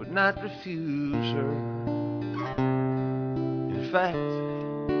would not refuse her. In fact,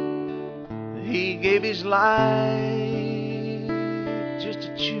 He gave His life just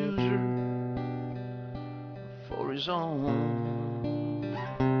to choose her for His own.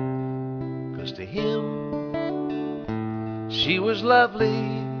 'Cause to Him, she was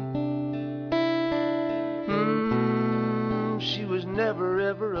lovely. She was never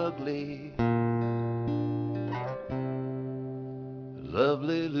ever ugly.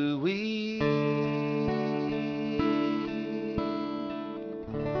 Lovely Louise.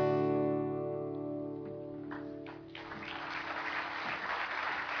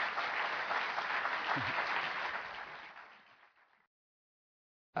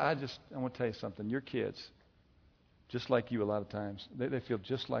 I want to tell you something. Your kids, just like you a lot of times, they feel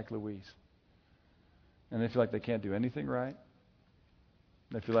just like Louise. And they feel like they can't do anything right.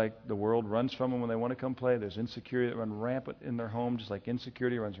 They feel like the world runs from them when they want to come play. There's insecurity that runs rampant in their home, just like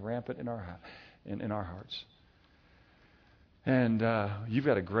insecurity runs rampant in our hearts. And you've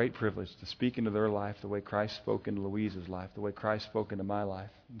got a great privilege to speak into their life the way Christ spoke into Louise's life, the way Christ spoke into my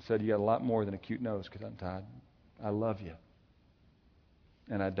life, and said, you got a lot more than a cute nose, Todd. I love you.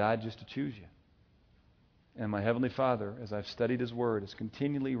 And I died just to choose you. And my Heavenly Father, as I've studied His Word, has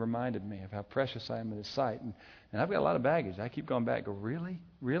continually reminded me of how precious I am in His sight. And I've got a lot of baggage. I keep going back, really?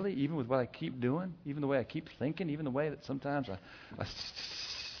 Really? Even with what I keep doing? Even the way I keep thinking? Even the way that sometimes I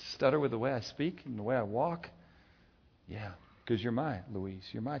stutter with the way I speak and the way I walk? Yeah, because you're my Louise.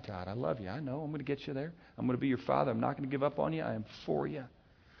 You're my Todd. I love you. I know. I'm going to get you there. I'm going to be your father. I'm not going to give up on you. I am for you.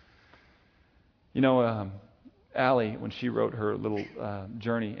 You know, Allie, when she wrote her little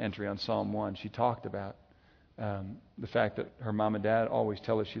journey entry on Psalm 1, she talked about the fact that her mom and dad always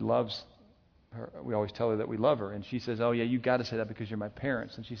tell her she loves her. We always tell her that we love her. And she says, oh, yeah, you got to say that because you're my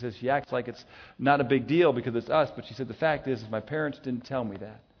parents. And she says she acts like it's not a big deal because it's us. But she said the fact is, if my parents didn't tell me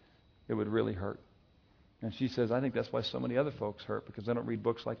that, it would really hurt. And she says, I think that's why so many other folks hurt, because they don't read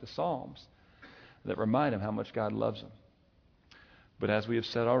books like the Psalms that remind them how much God loves them. But as we have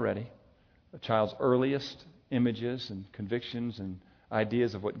said already, A child's earliest images and convictions and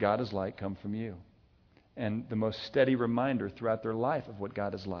ideas of what God is like come from you. And the most steady reminder throughout their life of what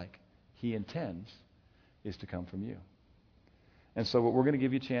God is like, He intends, is to come from you. And so what we're going to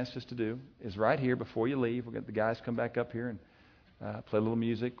give you a chance just to do is right here before you leave, we're going to the guys come back up here and play a little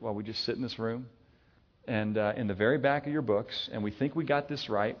music while we just sit in this room. And in the very back of your books, and we think we got this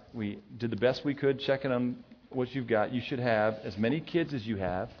right, we did the best we could checking on what you've got. You should have, as many kids as you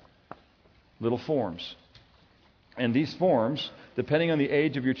have, little forms. And these forms, depending on the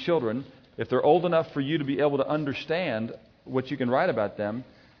age of your children, if they're old enough for you to be able to understand what you can write about them,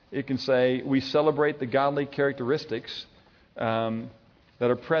 it can say, we celebrate the godly characteristics that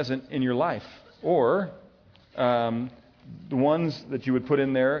are present in your life. Or the ones that you would put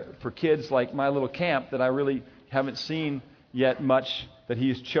in there for kids like my little camp that I really haven't seen yet much that he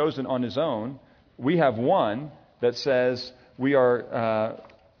has chosen on his own. We have one that says we are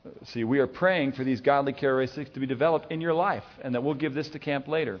praying for these godly characteristics to be developed in your life, and that we'll give this to camp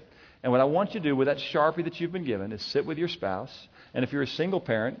later. And what I want you to do with that Sharpie that you've been given is sit with your spouse. And if you're a single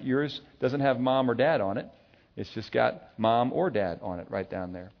parent, yours doesn't have mom or dad on it. It's just got mom or dad on it right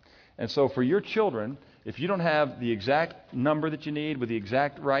down there. And so for your children, if you don't have the exact number that you need with the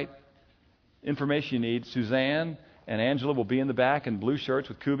exact right information you need, Suzanne and Angela will be in the back in blue shirts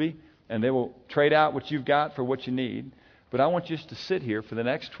with Kubi, and they will trade out what you've got for what you need. But I want you just to sit here for the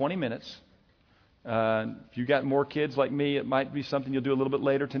next 20 minutes. If you've got more kids like me, it might be something you'll do a little bit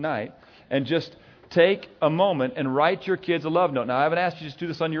later tonight. And just take a moment and write your kids a love note. Now, I haven't asked you to just do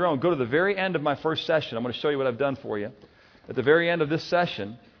this on your own. Go to the very end of my first session. I'm going to show you what I've done for you. At the very end of this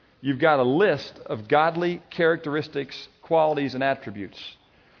session, you've got a list of godly characteristics, qualities, and attributes.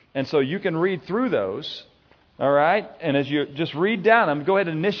 And so you can read through those, all right? And as you just read down them, go ahead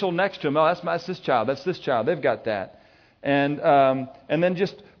and initial next to them. Oh, that's this child. That's this child. They've got that. And then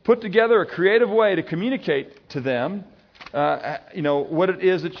just put together a creative way to communicate to them, what it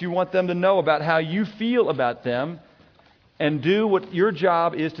is that you want them to know about how you feel about them, and do what your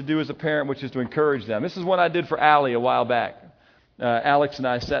job is to do as a parent, which is to encourage them. This is what I did for Allie a while back. Alex and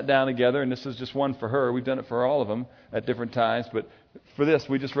I sat down together, and this is just one for her. We've done it for all of them at different times, but for this,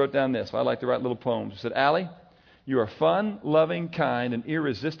 we just wrote down this. I like to write little poems. We said, Allie, you are fun, loving, kind, and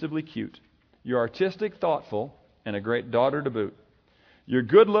irresistibly cute. You're artistic, thoughtful, and a great daughter to boot. Your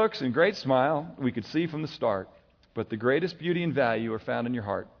good looks and great smile we could see from the start, but the greatest beauty and value are found in your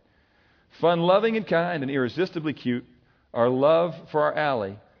heart. Fun, loving, and kind, and irresistibly cute, our love for our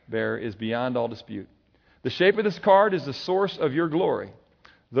Allie Bear is beyond all dispute. The shape of this card is the source of your glory.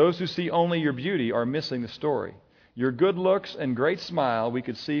 Those who see only your beauty are missing the story. Your good looks and great smile we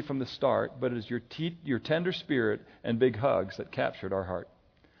could see from the start, but it is your tender spirit and big hugs that captured our heart.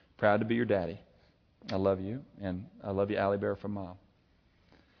 Proud to be your daddy. I love you, and I love you, Allie Bear, from Mom.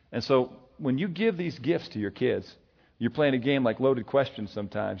 And so when you give these gifts to your kids, you're playing a game like Loaded Questions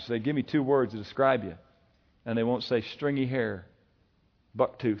sometimes. You say, give me 2 words to describe you. And they won't say stringy hair,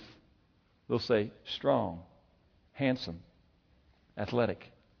 buck tooth. They'll say strong, handsome,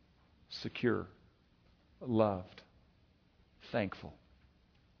 athletic, secure, loved, thankful.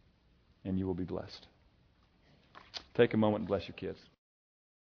 And you will be blessed. Take a moment and bless your kids.